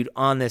interviewed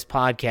on this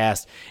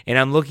podcast. And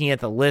I'm looking at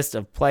the list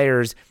of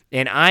players,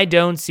 and I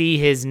don't see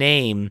his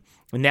name,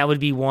 and that would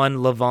be one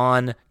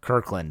Levon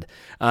Kirkland.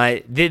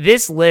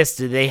 This list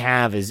that they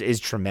have is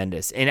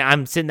tremendous. And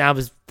I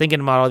was thinking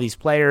about all these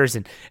players,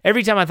 and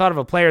every time I thought of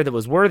a player that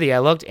was worthy, I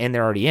looked, and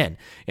they're already in.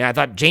 And I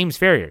thought James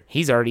Ferrier,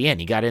 he's already in.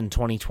 He got in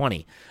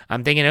 2020.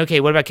 I'm thinking, okay,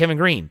 what about Kevin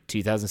Green,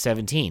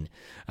 2017?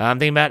 I'm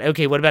thinking about,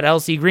 okay, what about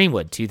L.C.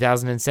 Greenwood,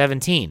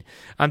 2017?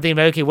 I'm thinking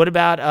about, okay, what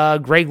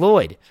about Greg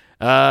Lloyd?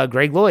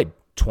 Greg Lloyd,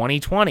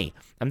 2020.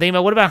 I'm thinking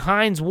about, what about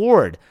Hines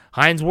Ward?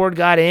 Hines Ward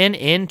got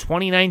in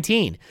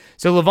 2019.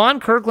 So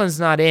Levon Kirkland's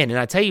not in. And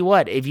I tell you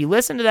what, if you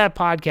listen to that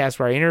podcast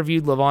where I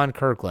interviewed Levon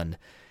Kirkland,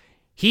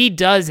 he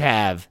does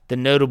have the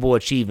notable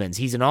achievements.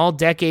 He's an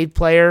all-decade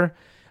player.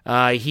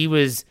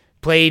 He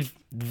played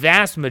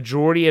vast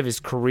majority of his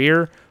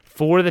career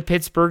for the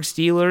Pittsburgh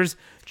Steelers.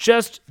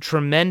 Just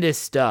tremendous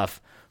stuff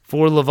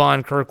for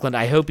Levon Kirkland.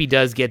 I hope he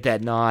does get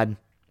that nod.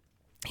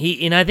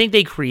 And I think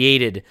they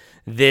created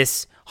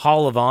this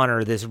Hall of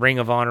Honor, this Ring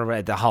of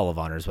Honor, the Hall of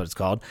Honor is what it's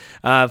called,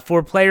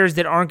 for players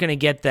that aren't going to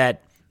get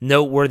that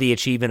noteworthy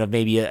achievement of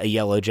maybe a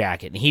yellow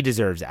jacket, and he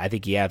deserves it. I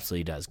think he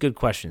absolutely does. Good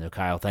question, though,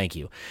 Kyle. Thank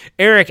you.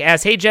 Eric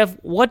asks, hey, Jeff,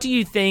 what do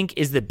you think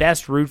is the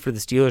best route for the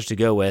Steelers to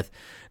go with?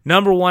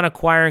 Number 1,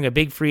 acquiring a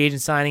big free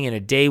agent signing and a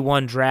day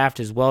 1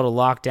 draft as well to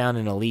lock down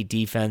an elite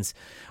defense,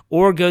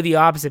 or go the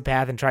opposite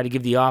path and try to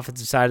give the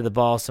offensive side of the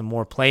ball some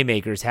more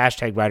playmakers,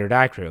 #Ride or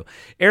Die Crew.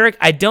 Eric,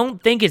 I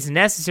don't think it's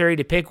necessary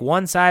to pick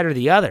one side or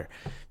the other.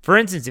 For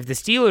instance, if the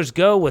Steelers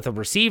go with a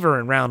receiver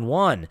in round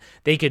 1,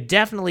 they could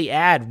definitely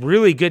add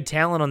really good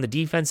talent on the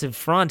defensive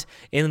front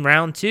in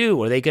round 2,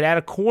 or they could add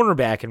a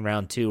cornerback in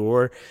round 2,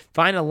 or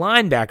find a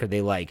linebacker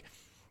they like.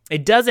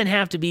 It doesn't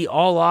have to be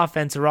all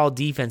offense or all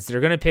defense.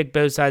 They're going to pick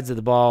both sides of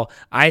the ball.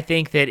 I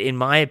think that, in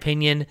my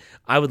opinion,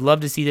 I would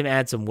love to see them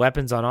add some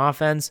weapons on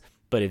offense,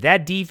 but if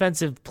that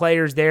defensive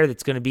player's there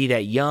that's going to be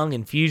that young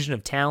infusion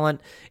of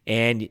talent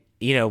and,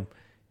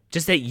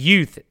 just that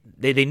youth,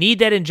 they need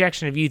that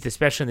injection of youth,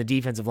 especially in the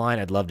defensive line.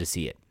 I'd love to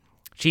see it.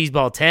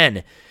 Cheeseball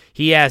 10,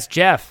 he asked,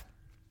 Jeff,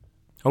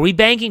 are we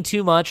banking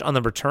too much on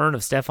the return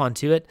of Stephon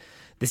Tuitt?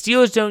 The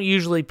Steelers don't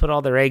usually put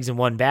all their eggs in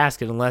one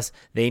basket unless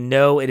they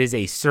know it is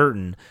a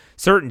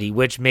certainty,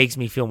 which makes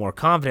me feel more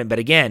confident. But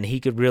again, he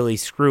could really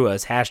screw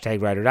us,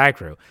 #Ride or Die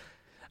Crew.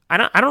 I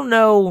don't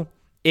know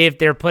if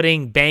they're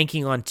putting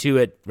banking on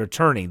Tuitt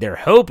returning. They're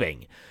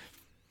hoping.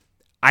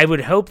 I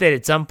would hope that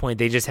at some point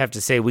they just have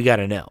to say, we got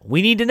to know.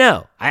 We need to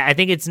know. I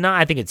think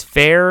it's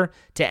fair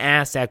to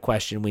ask that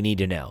question. We need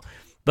to know.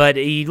 But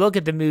you look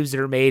at the moves that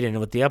are made, and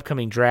with the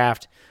upcoming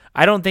draft,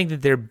 I don't think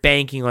that they're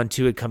banking on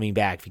Tuitt coming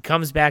back. If he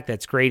comes back,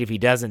 that's great. If he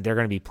doesn't, they're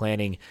going to be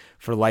planning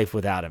for life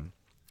without him.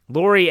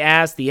 Lori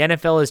asked, the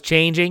NFL is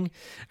changing.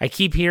 I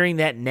keep hearing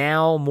that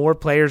now more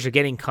players are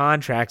getting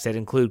contracts that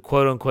include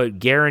quote-unquote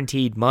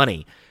guaranteed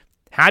money.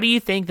 How do you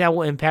think that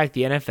will impact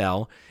the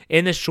NFL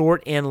in the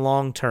short and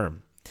long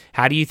term?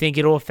 How do you think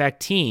it'll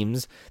affect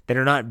teams that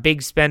are not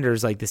big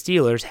spenders like the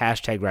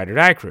Steelers, #Ride or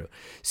Die Crew?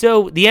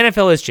 So the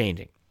NFL is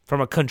changing.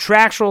 From a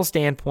contractual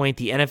standpoint,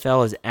 the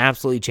NFL is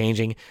absolutely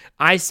changing.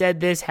 I said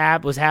this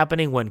was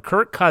happening when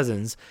Kirk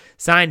Cousins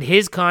signed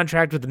his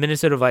contract with the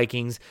Minnesota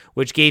Vikings,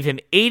 which gave him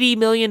 $80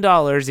 million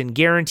in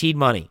guaranteed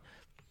money.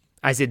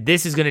 I said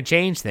this is going to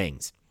change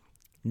things.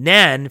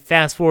 Then,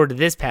 fast forward to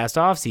this past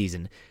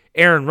offseason,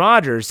 Aaron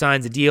Rodgers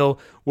signs a deal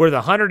worth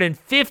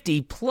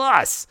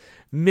 $150+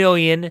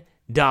 million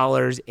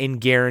in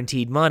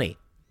guaranteed money.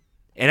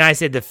 And I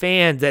said the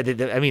fans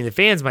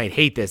might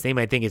hate this. They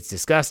might think it's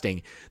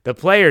disgusting. The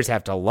players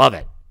have to love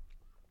it.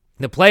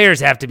 The players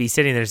have to be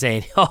sitting there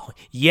saying, oh,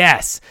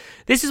 yes.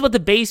 This is what the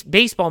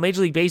baseball,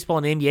 Major League Baseball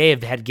and the NBA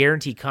have had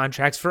guaranteed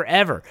contracts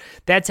forever.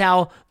 That's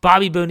how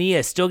Bobby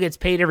Bonilla still gets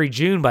paid every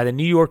June by the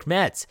New York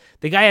Mets.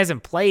 The guy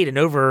hasn't played in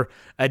over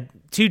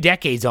 2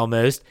 decades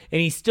almost, and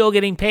he's still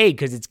getting paid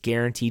because it's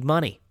guaranteed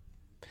money.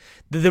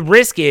 The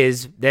risk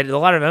is that a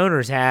lot of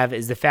owners have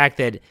is the fact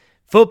that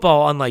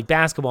football, unlike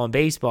basketball and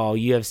baseball,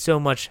 you have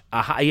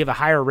you have a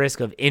higher risk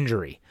of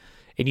injury.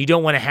 And you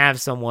don't want to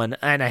have someone,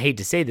 and I hate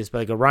to say this, but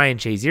like a Ryan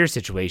Shazier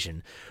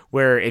situation,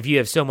 where if you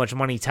have so much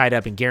money tied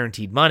up in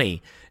guaranteed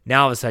money,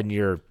 now all of a sudden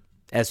you're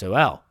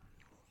SOL.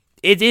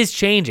 It is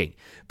changing.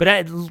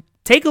 But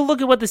take a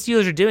look at what the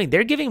Steelers are doing.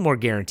 They're giving more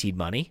guaranteed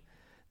money.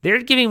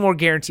 They're giving more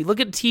guaranteed.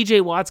 Look at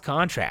TJ Watt's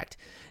contract.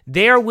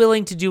 They're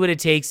willing to do what it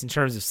takes in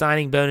terms of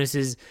signing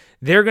bonuses.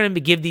 They're going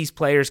to give these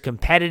players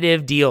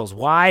competitive deals.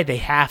 Why? They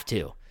have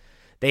to.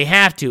 They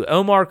have to.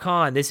 Omar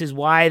Khan, this is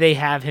why they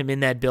have him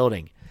in that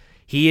building.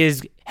 He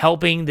is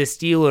helping the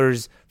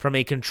Steelers from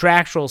a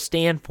contractual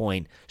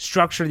standpoint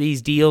structure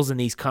these deals and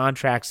these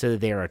contracts so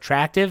that they are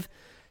attractive,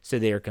 so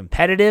they are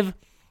competitive,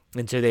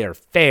 and so they are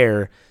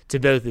fair to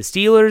both the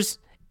Steelers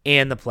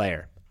and the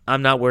player.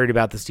 I'm not worried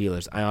about the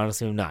Steelers. I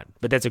honestly am not.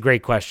 But that's a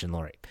great question,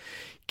 Lori.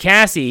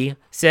 Cassie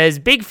says,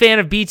 big fan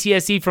of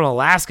BTSC from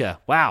Alaska.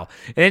 Wow.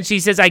 And then she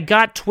says, I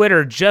got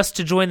Twitter just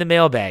to join the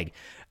mailbag.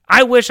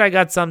 I wish I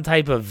got some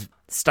type of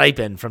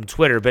stipend from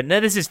Twitter, but no,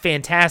 this is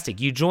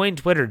fantastic. You joined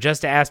Twitter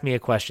just to ask me a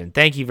question.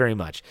 Thank you very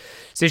much.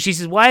 So she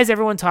says, why is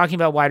everyone talking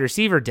about wide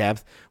receiver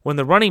depth when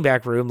the running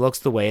back room looks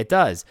the way it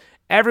does?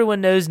 Everyone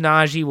knows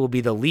Najee will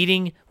be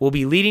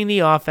leading the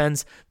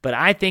offense, but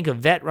I think a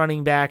vet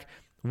running back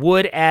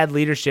would add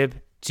leadership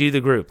to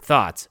the group.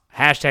 Thoughts?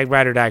 Hashtag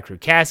Ride or Die Crew.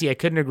 Cassie, I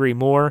couldn't agree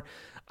more.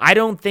 I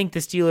don't think the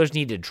Steelers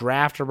need to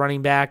draft a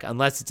running back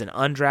unless it's an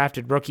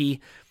undrafted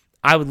rookie.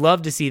 I would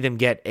love to see them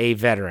get a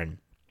veteran.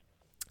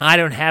 I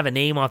don't have a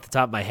name off the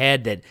top of my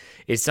head that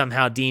is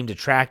somehow deemed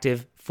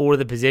attractive for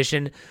the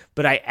position,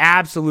 but I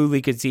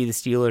absolutely could see the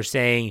Steelers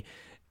saying,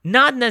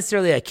 not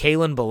necessarily a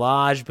Kalen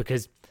Ballage,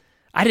 because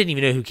I didn't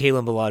even know who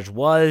Kalen Ballage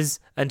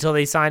was until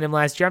they signed him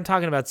last year. I'm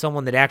talking about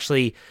someone that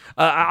actually,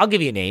 I'll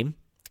give you a name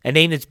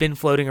that's been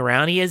floating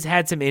around. He has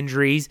had some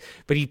injuries,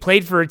 but he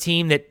played for a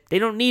team that they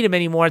don't need him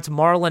anymore. It's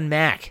Marlon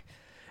Mack.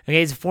 Okay,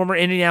 he's a former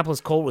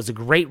Indianapolis Colt, was a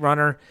great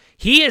runner.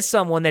 He is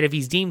someone that if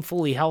he's deemed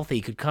fully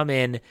healthy could come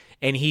in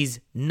and he's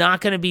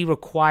not going to be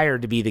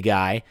required to be the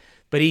guy,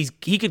 but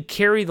he could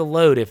carry the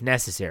load if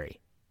necessary.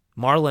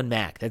 Marlon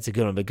Mack, that's a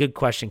good one. But good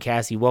question,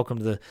 Cassie. Welcome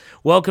to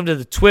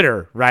the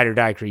Twitter Ride or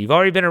Die Crew. You've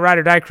already been a Ride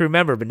or Die Crew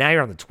member, but now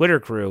you're on the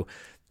Twitter crew.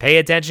 Pay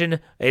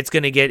attention.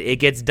 It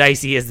gets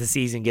dicey as the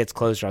season gets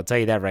closer. I'll tell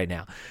you that right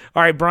now.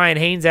 All right, Brian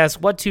Haynes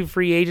asks, what 2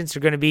 free agents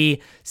are going to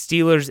be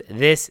Steelers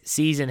this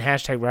season?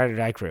 Hashtag Ride or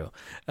Die Crew.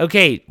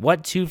 Okay,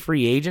 what 2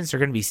 free agents are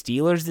going to be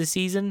Steelers this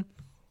season?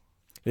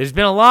 There's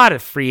been a lot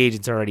of free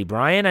agents already,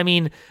 Brian. I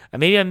mean,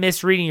 maybe I'm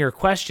misreading your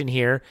question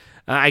here.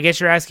 I guess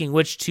you're asking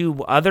which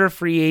 2 other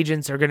free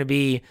agents are going to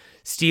be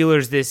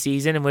Steelers this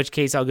season, in which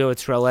case I'll go with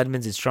Terrell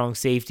Edmonds at strong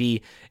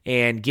safety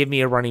and give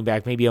me a running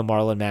back, maybe a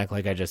Marlon Mack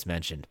like I just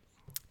mentioned.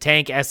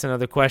 Tank asks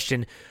another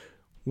question.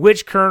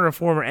 Which current or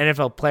former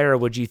NFL player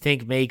would you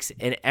think makes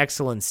an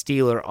excellent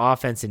Steeler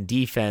offense and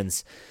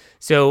defense?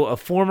 So a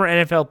former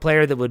NFL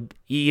player that would,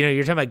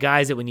 you're talking about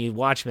guys that when you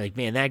watch them, like,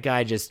 man, that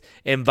guy just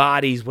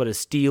embodies what a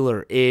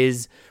Steeler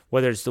is,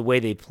 whether it's the way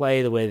they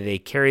play, the way they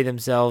carry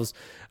themselves.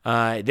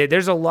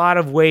 There's a lot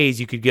of ways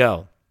you could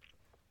go.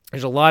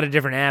 There's a lot of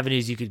different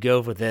avenues you could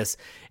go with this.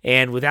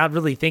 And without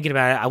really thinking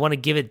about it, I want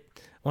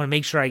to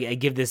make sure I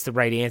give this the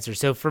right answer.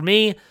 So for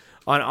me,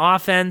 on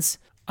offense,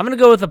 I'm going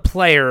to go with a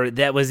player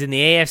that was in the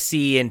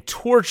AFC and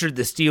tortured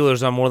the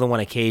Steelers on more than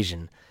one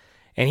occasion.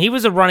 And he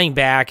was a running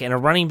back, and a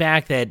running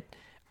back that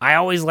I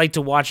always like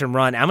to watch him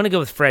run. I'm going to go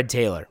with Fred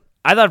Taylor.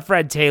 I thought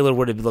Fred Taylor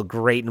would have looked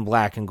great in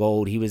black and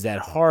gold. He was that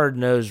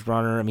hard-nosed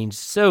runner. I mean,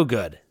 so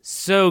good.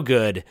 So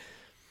good.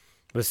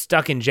 Was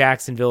stuck in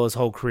Jacksonville his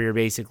whole career,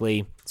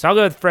 basically. So I'll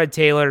go with Fred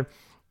Taylor.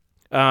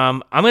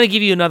 I'm going to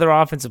give you another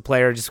offensive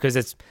player just because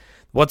it's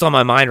what's on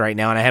my mind right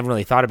now, and I haven't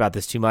really thought about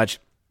this too much.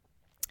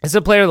 It's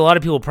a player that a lot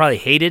of people probably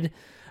hated.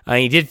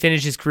 He did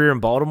finish his career in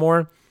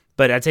Baltimore,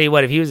 but I tell you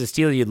what, if he was a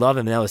Steeler, you'd love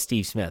him, and that was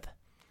Steve Smith.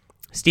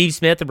 Steve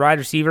Smith, the wide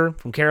receiver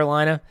from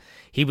Carolina,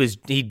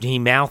 he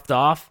mouthed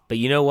off, but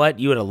you know what?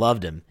 You would have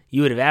loved him.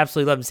 You would have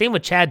absolutely loved him. Same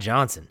with Chad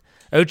Johnson.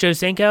 Ocho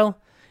Cinco,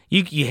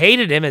 you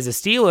hated him as a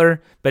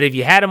Steeler, but if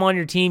you had him on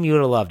your team, you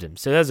would have loved him.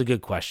 So that was a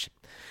good question.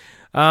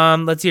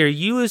 Let's see here.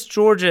 Euless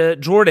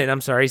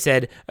Jordan,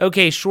 said,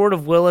 okay, short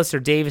of Willis or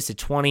Davis at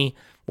 20,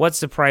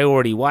 what's the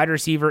priority? Wide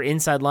receiver,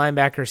 inside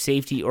linebacker,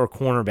 safety, or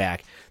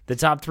cornerback? The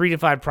top 3 to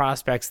 5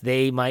 prospects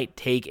they might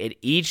take at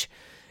each.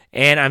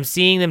 And I'm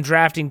seeing them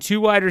drafting 2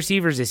 wide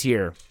receivers this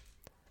year.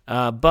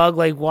 Bug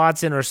like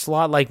Watson or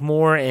slot like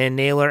Moore and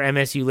Naylor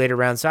MSU later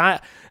rounds. So I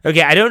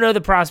don't know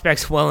the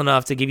prospects well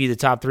enough to give you the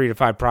top 3 to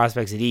 5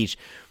 prospects at each.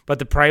 But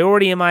the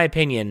priority, in my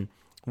opinion,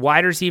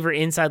 wide receiver,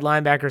 inside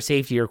linebacker,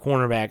 safety, or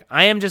cornerback.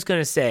 I am just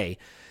going to say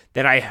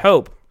that I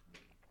hope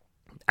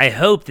I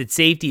hope that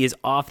safety is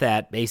off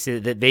that based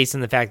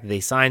on the fact that they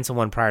signed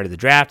someone prior to the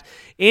draft.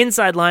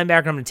 Inside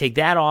linebacker, I'm going to take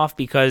that off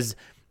because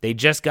they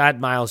just got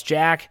Miles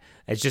Jack.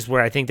 That's just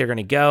where I think they're going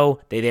to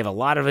go. They have a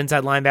lot of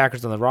inside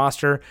linebackers on the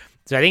roster.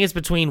 So I think it's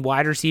between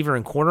wide receiver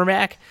and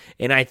cornerback,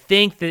 and I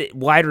think that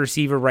wide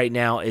receiver right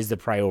now is the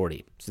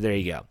priority. So there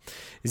you go.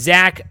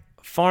 Zach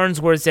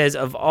Farnsworth says,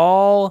 of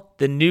all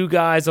the new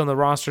guys on the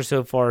roster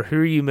so far, who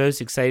are you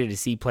most excited to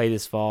see play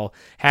this fall?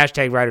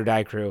 Hashtag Ride or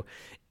Die Crew.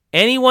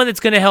 Anyone that's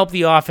going to help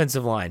the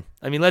offensive line.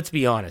 I mean, let's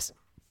be honest.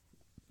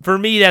 For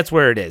me, that's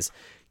where it is.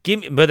 Give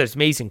me, whether it's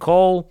Mason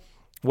Cole,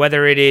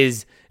 whether it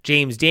is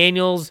James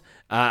Daniels,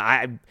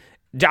 I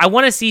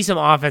want to see some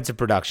offensive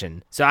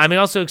production. So I'm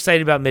also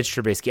excited about Mitch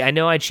Trubisky. I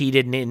know I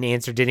cheated and didn't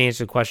answer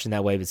the question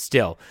that way, but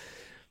still,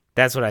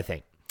 that's what I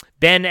think.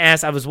 Ben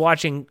asks, I was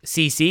watching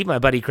CC, my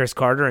buddy Chris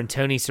Carter, and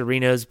Tony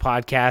Serino's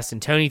podcast,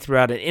 and Tony threw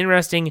out an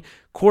interesting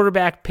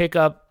quarterback pick /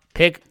 trade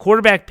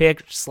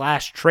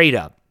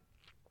up.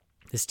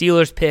 The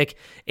Steelers pick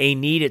a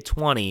need at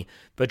 20,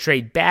 but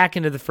trade back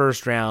into the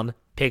first round,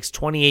 picks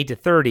 28 to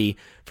 30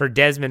 for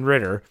Desmond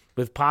Ridder,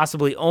 with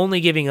possibly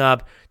only giving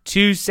up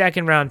 2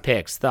 second-round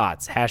picks.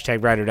 Thoughts?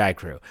 Hashtag Ride or Die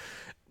Crew.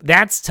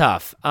 That's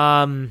tough.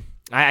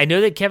 I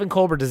know that Kevin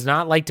Colbert does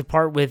not like to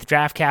part with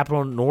draft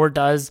capital, nor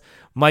does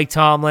Mike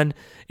Tomlin.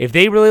 If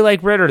they really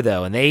like Ridder,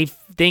 though, and they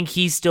think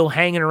he's still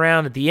hanging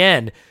around at the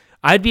end,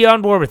 I'd be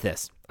on board with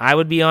this. I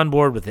would be on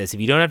board with this.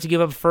 If you don't have to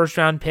give up a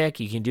first-round pick,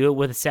 you can do it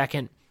with a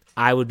second.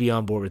 I would be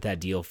on board with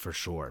that deal for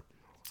sure.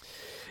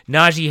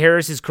 Najee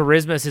Harris's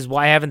charisma says,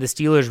 why haven't the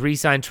Steelers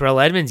re-signed Terrell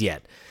Edmunds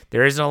yet?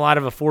 There isn't a lot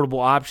of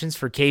affordable options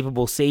for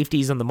capable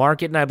safeties on the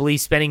market, and I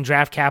believe spending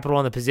draft capital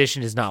on the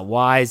position is not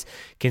wise,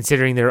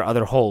 considering there are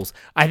other holes.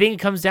 I think it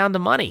comes down to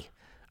money.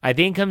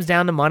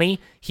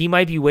 He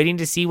might be waiting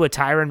to see what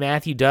Tyrann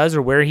Mathieu does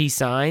or where he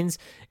signs.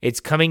 It's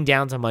coming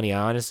down to money.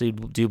 I honestly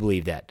do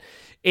believe that.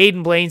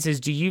 Aiden Blaine says,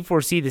 do you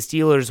foresee the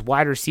Steelers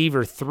wide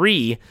receiver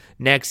 3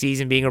 next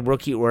season being a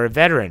rookie or a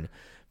veteran?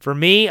 For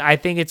me, I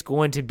think it's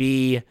going to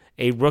be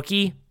a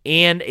rookie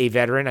and a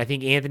veteran. I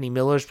think Anthony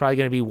Miller is probably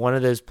going to be one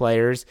of those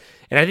players.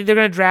 And I think they're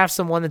going to draft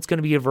someone that's going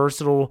to be a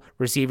versatile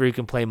receiver who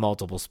can play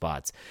multiple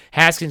spots.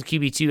 Haskins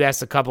QB2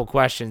 asks a couple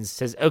questions.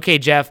 Says, okay,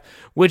 Jeff,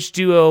 which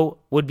duo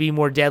would be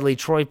more deadly,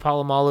 Troy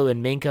Polamalu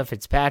and Minkah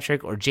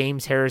Fitzpatrick or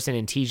James Harrison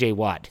and TJ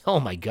Watt? Oh,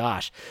 my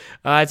gosh.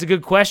 It's a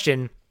good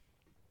question.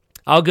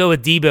 I'll go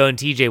with Debo and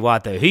TJ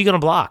Watt, though. Who are you going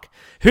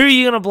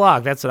to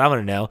block? That's what I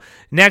want to know.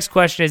 Next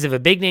question is, if a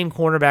big-name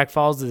cornerback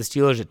falls to the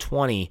Steelers at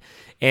 20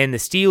 and the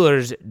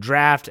Steelers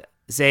draft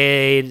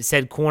said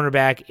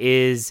cornerback,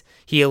 is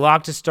he a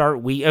lock to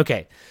start week?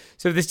 Okay,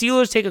 so if the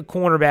Steelers take a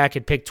cornerback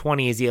at pick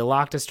 20, is he a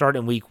lock to start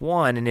in week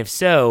 1? And if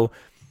so,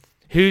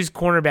 who's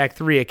cornerback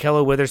 3,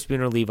 Ahkello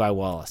Witherspoon or Levi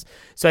Wallace?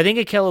 So I think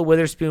Ahkello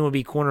Witherspoon will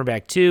be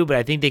cornerback 2, but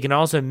I think they can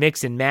also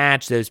mix and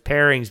match those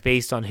pairings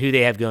based on who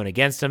they have going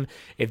against them.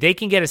 If they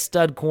can get a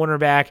stud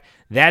cornerback,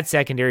 that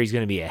secondary is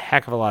going to be a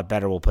heck of a lot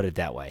better, we'll put it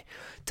that way.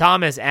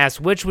 Thomas asks,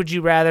 which would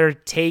you rather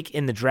take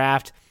in the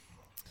draft?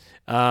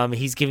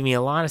 He's giving me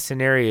a lot of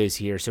scenarios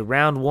here. So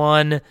round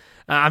 1,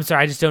 I'm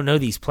sorry, I just don't know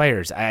these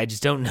players. I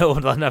just don't know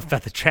enough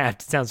about the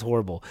draft. It sounds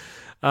horrible.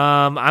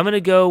 I'm going to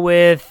go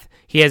with,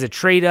 he has a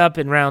trade up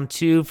in round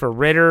 2 for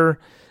Ridder,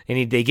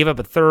 and they give up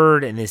a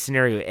third in this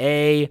scenario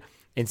A.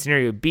 In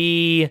scenario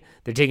B,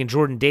 they're taking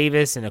Jordan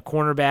Davis and a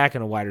cornerback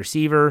and a wide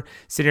receiver.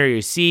 Scenario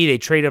C, they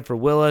trade up for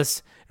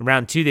Willis. In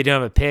round 2, they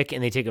don't have a pick,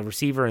 and they take a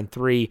receiver in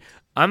 3.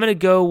 I'm going to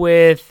go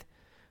with,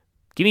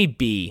 give me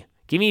B.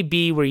 Give me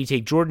B, where you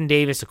take Jordan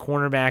Davis, a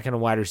cornerback, and a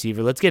wide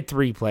receiver. Let's get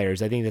 3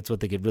 players. I think that's what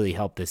they could really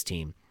help this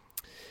team.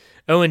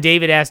 Owen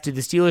David asked, do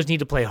the Steelers need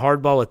to play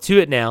hardball with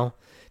Tuitt now?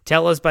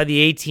 Tell us by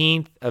the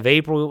 18th of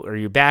April, are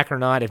you back or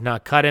not? If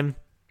not, cut him.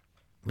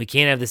 We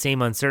can't have the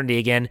same uncertainty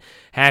again.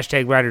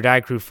 Hashtag Ride or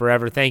Die Crew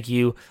forever. Thank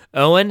you,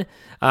 Owen.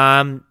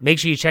 Make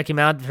sure you check him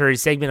out for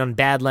his segment on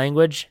bad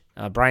language.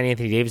 Brian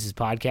Anthony Davis's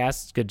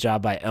podcast. Good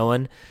job by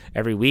Owen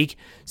every week.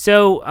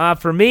 So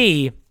for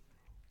me,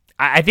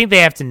 I think they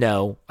have to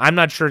know. I'm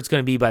not sure it's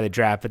going to be by the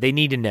draft, but they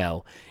need to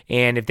know.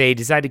 And if they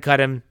decide to cut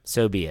him,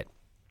 so be it.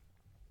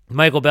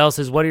 Michael Bell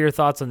says, what are your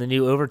thoughts on the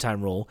new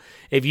overtime rule?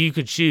 If you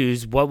could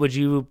choose, what would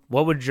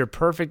your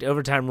perfect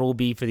overtime rule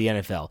be for the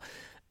NFL?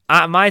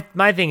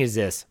 My thing is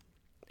this.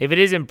 If it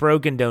isn't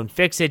broken, don't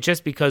fix it.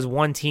 Just because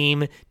one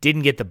team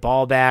didn't get the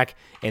ball back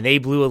and they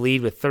blew a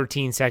lead with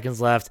 13 seconds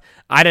left,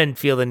 I didn't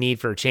feel the need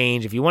for a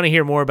change. If you want to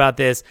hear more about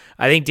this,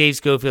 I think Dave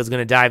Schofield is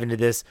going to dive into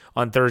this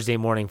on Thursday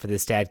morning for the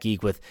Stat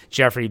Geek with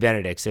Jeffrey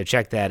Benedict, so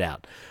check that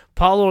out.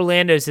 Paul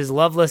Orlando says,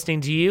 love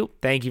listening to you.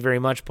 Thank you very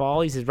much,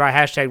 Paul. He says,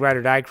 hashtag Ride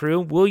or Die Crew.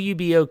 Will you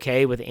be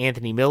okay with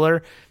Anthony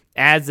Miller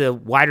as a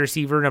wide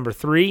receiver number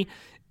 3?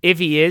 If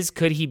he is,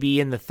 could he be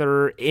in the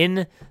third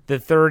in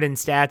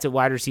stats at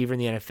wide receiver in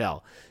the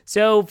NFL?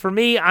 So for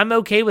me, I'm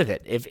okay with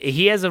it. If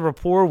he has a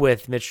rapport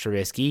with Mitch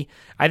Trubisky,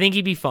 I think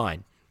he'd be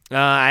fine.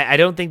 I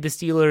don't think the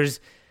Steelers,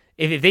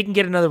 if they can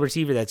get another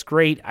receiver, that's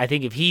great. I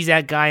think if he's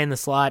that guy in the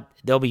slot,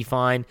 they'll be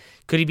fine.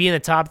 Could he be in the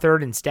top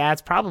third in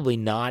stats? Probably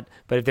not.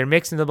 But if they're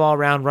mixing the ball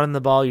around, running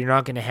the ball, you're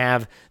not going to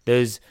have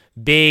those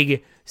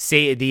big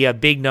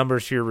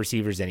numbers for your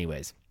receivers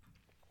anyways.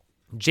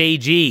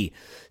 JG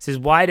says,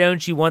 why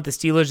don't you want the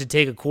Steelers to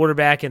take a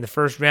quarterback in the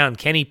first round?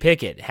 Kenny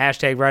Pickett,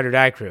 hashtag Ride or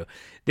Die Crew.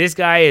 This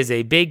guy is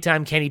a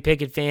big-time Kenny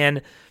Pickett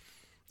fan.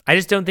 I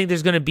just don't think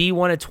there's going to be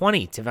one at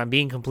 20, if I'm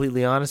being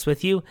completely honest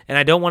with you, and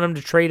I don't want them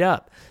to trade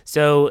up.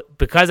 So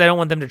because I don't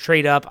want them to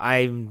trade up,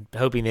 I'm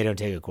hoping they don't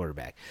take a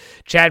quarterback.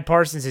 Chad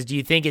Parsons says, do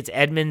you think it's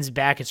Edmonds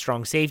back at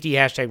strong safety?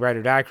 Hashtag Ride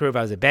or Die Crew. If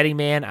I was a betting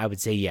man, I would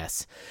say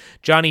yes.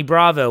 Johnny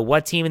Bravo,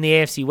 what team in the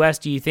AFC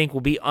West do you think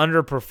will be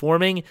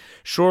underperforming?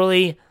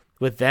 Surely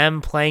with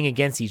them playing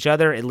against each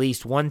other, at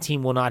least one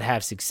team will not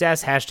have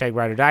success. Hashtag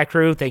Ride or Die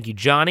Crew. Thank you,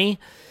 Johnny.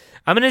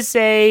 I'm going to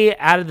say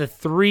out of the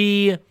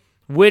three,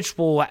 which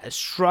will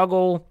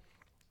struggle,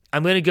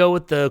 I'm going to go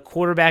with the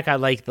quarterback I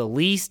like the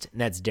least,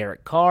 and that's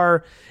Derek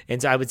Carr. And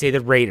so I would say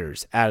the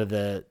Raiders out of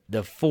the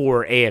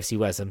four AFC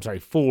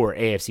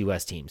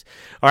West teams.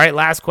 All right,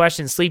 last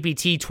question. Sleepy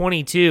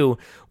T22,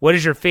 what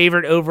is your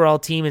favorite overall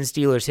team in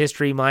Steelers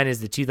history? Mine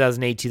is the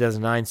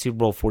 2008-2009 Super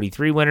Bowl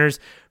 43 winners.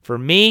 For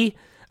me,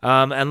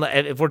 and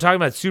if we're talking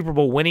about Super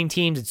Bowl winning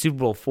teams, it's Super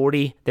Bowl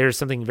 40. There's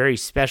something very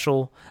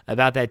special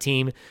about that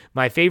team.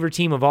 My favorite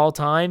team of all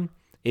time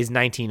is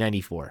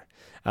 1994.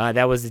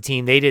 That was the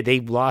team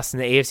they lost in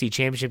the AFC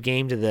Championship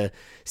game to the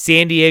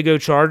San Diego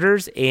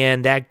Chargers,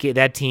 and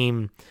that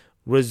team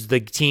was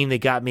the team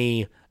that got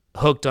me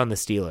hooked on the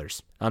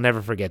Steelers. I'll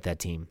never forget that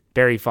team.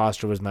 Barry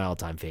Foster was my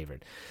all-time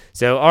favorite.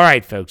 So, all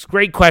right, folks,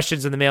 great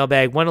questions in the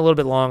mailbag. Went a little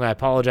bit long. I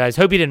apologize.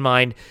 Hope you didn't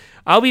mind.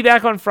 I'll be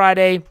back on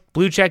Friday.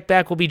 Blue Check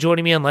Beck will be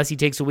joining me unless he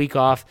takes a week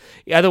off.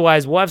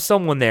 Otherwise, we'll have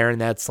someone there in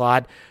that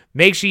slot.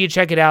 Make sure you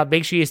check it out.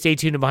 Make sure you stay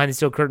tuned to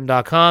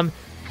BehindTheSteelCurtain.com.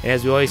 And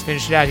as we always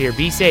finish it out here,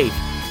 be safe,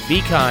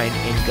 be kind,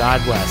 and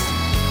God bless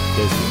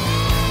those people.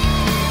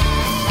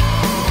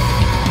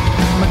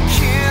 My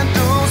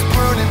candles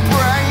burning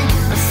bright.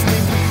 I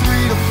sleep for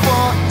 3 to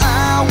 4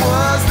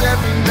 hours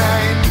every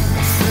night.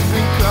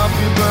 Sipping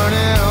coffee,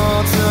 burning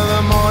all till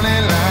the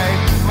morning light.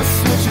 My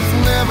switch is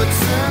never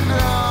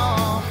turned on.